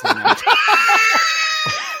worse than that.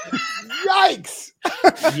 Yikes!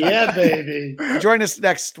 Yeah, baby. Join us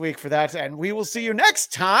next week for that, and we will see you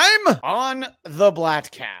next time on the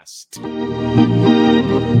Bladtcast.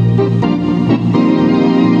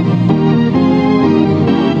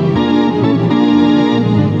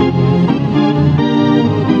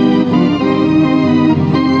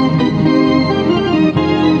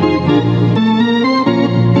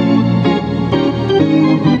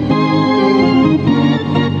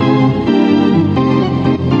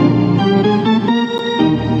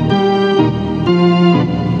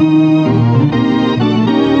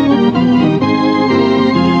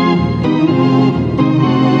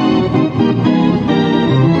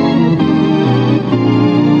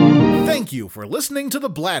 Listening to the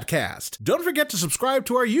Bladtcast. Don't forget to subscribe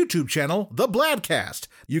to our YouTube channel, The Bladtcast.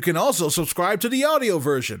 You can also subscribe to the audio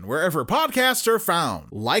version wherever podcasts are found.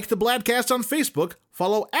 Like the Bladtcast on Facebook,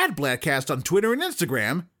 follow @Bladtcast on Twitter and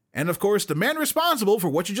Instagram, and of course, the man responsible for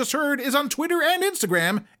what you just heard is on Twitter and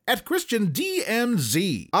Instagram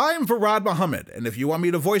 @ChristianDMZ. I'm Farad Muhammad, and if you want me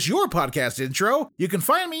to voice your podcast intro, you can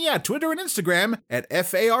find me at Twitter and Instagram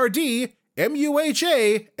 @FARDMUHAMMAD.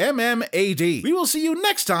 We will see you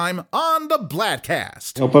next time on the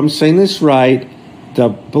Bladtcast. Hope I'm saying this right. The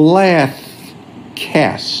Bladtcast.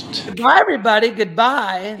 Goodbye, everybody.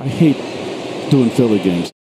 Goodbye. I hate doing Philly games.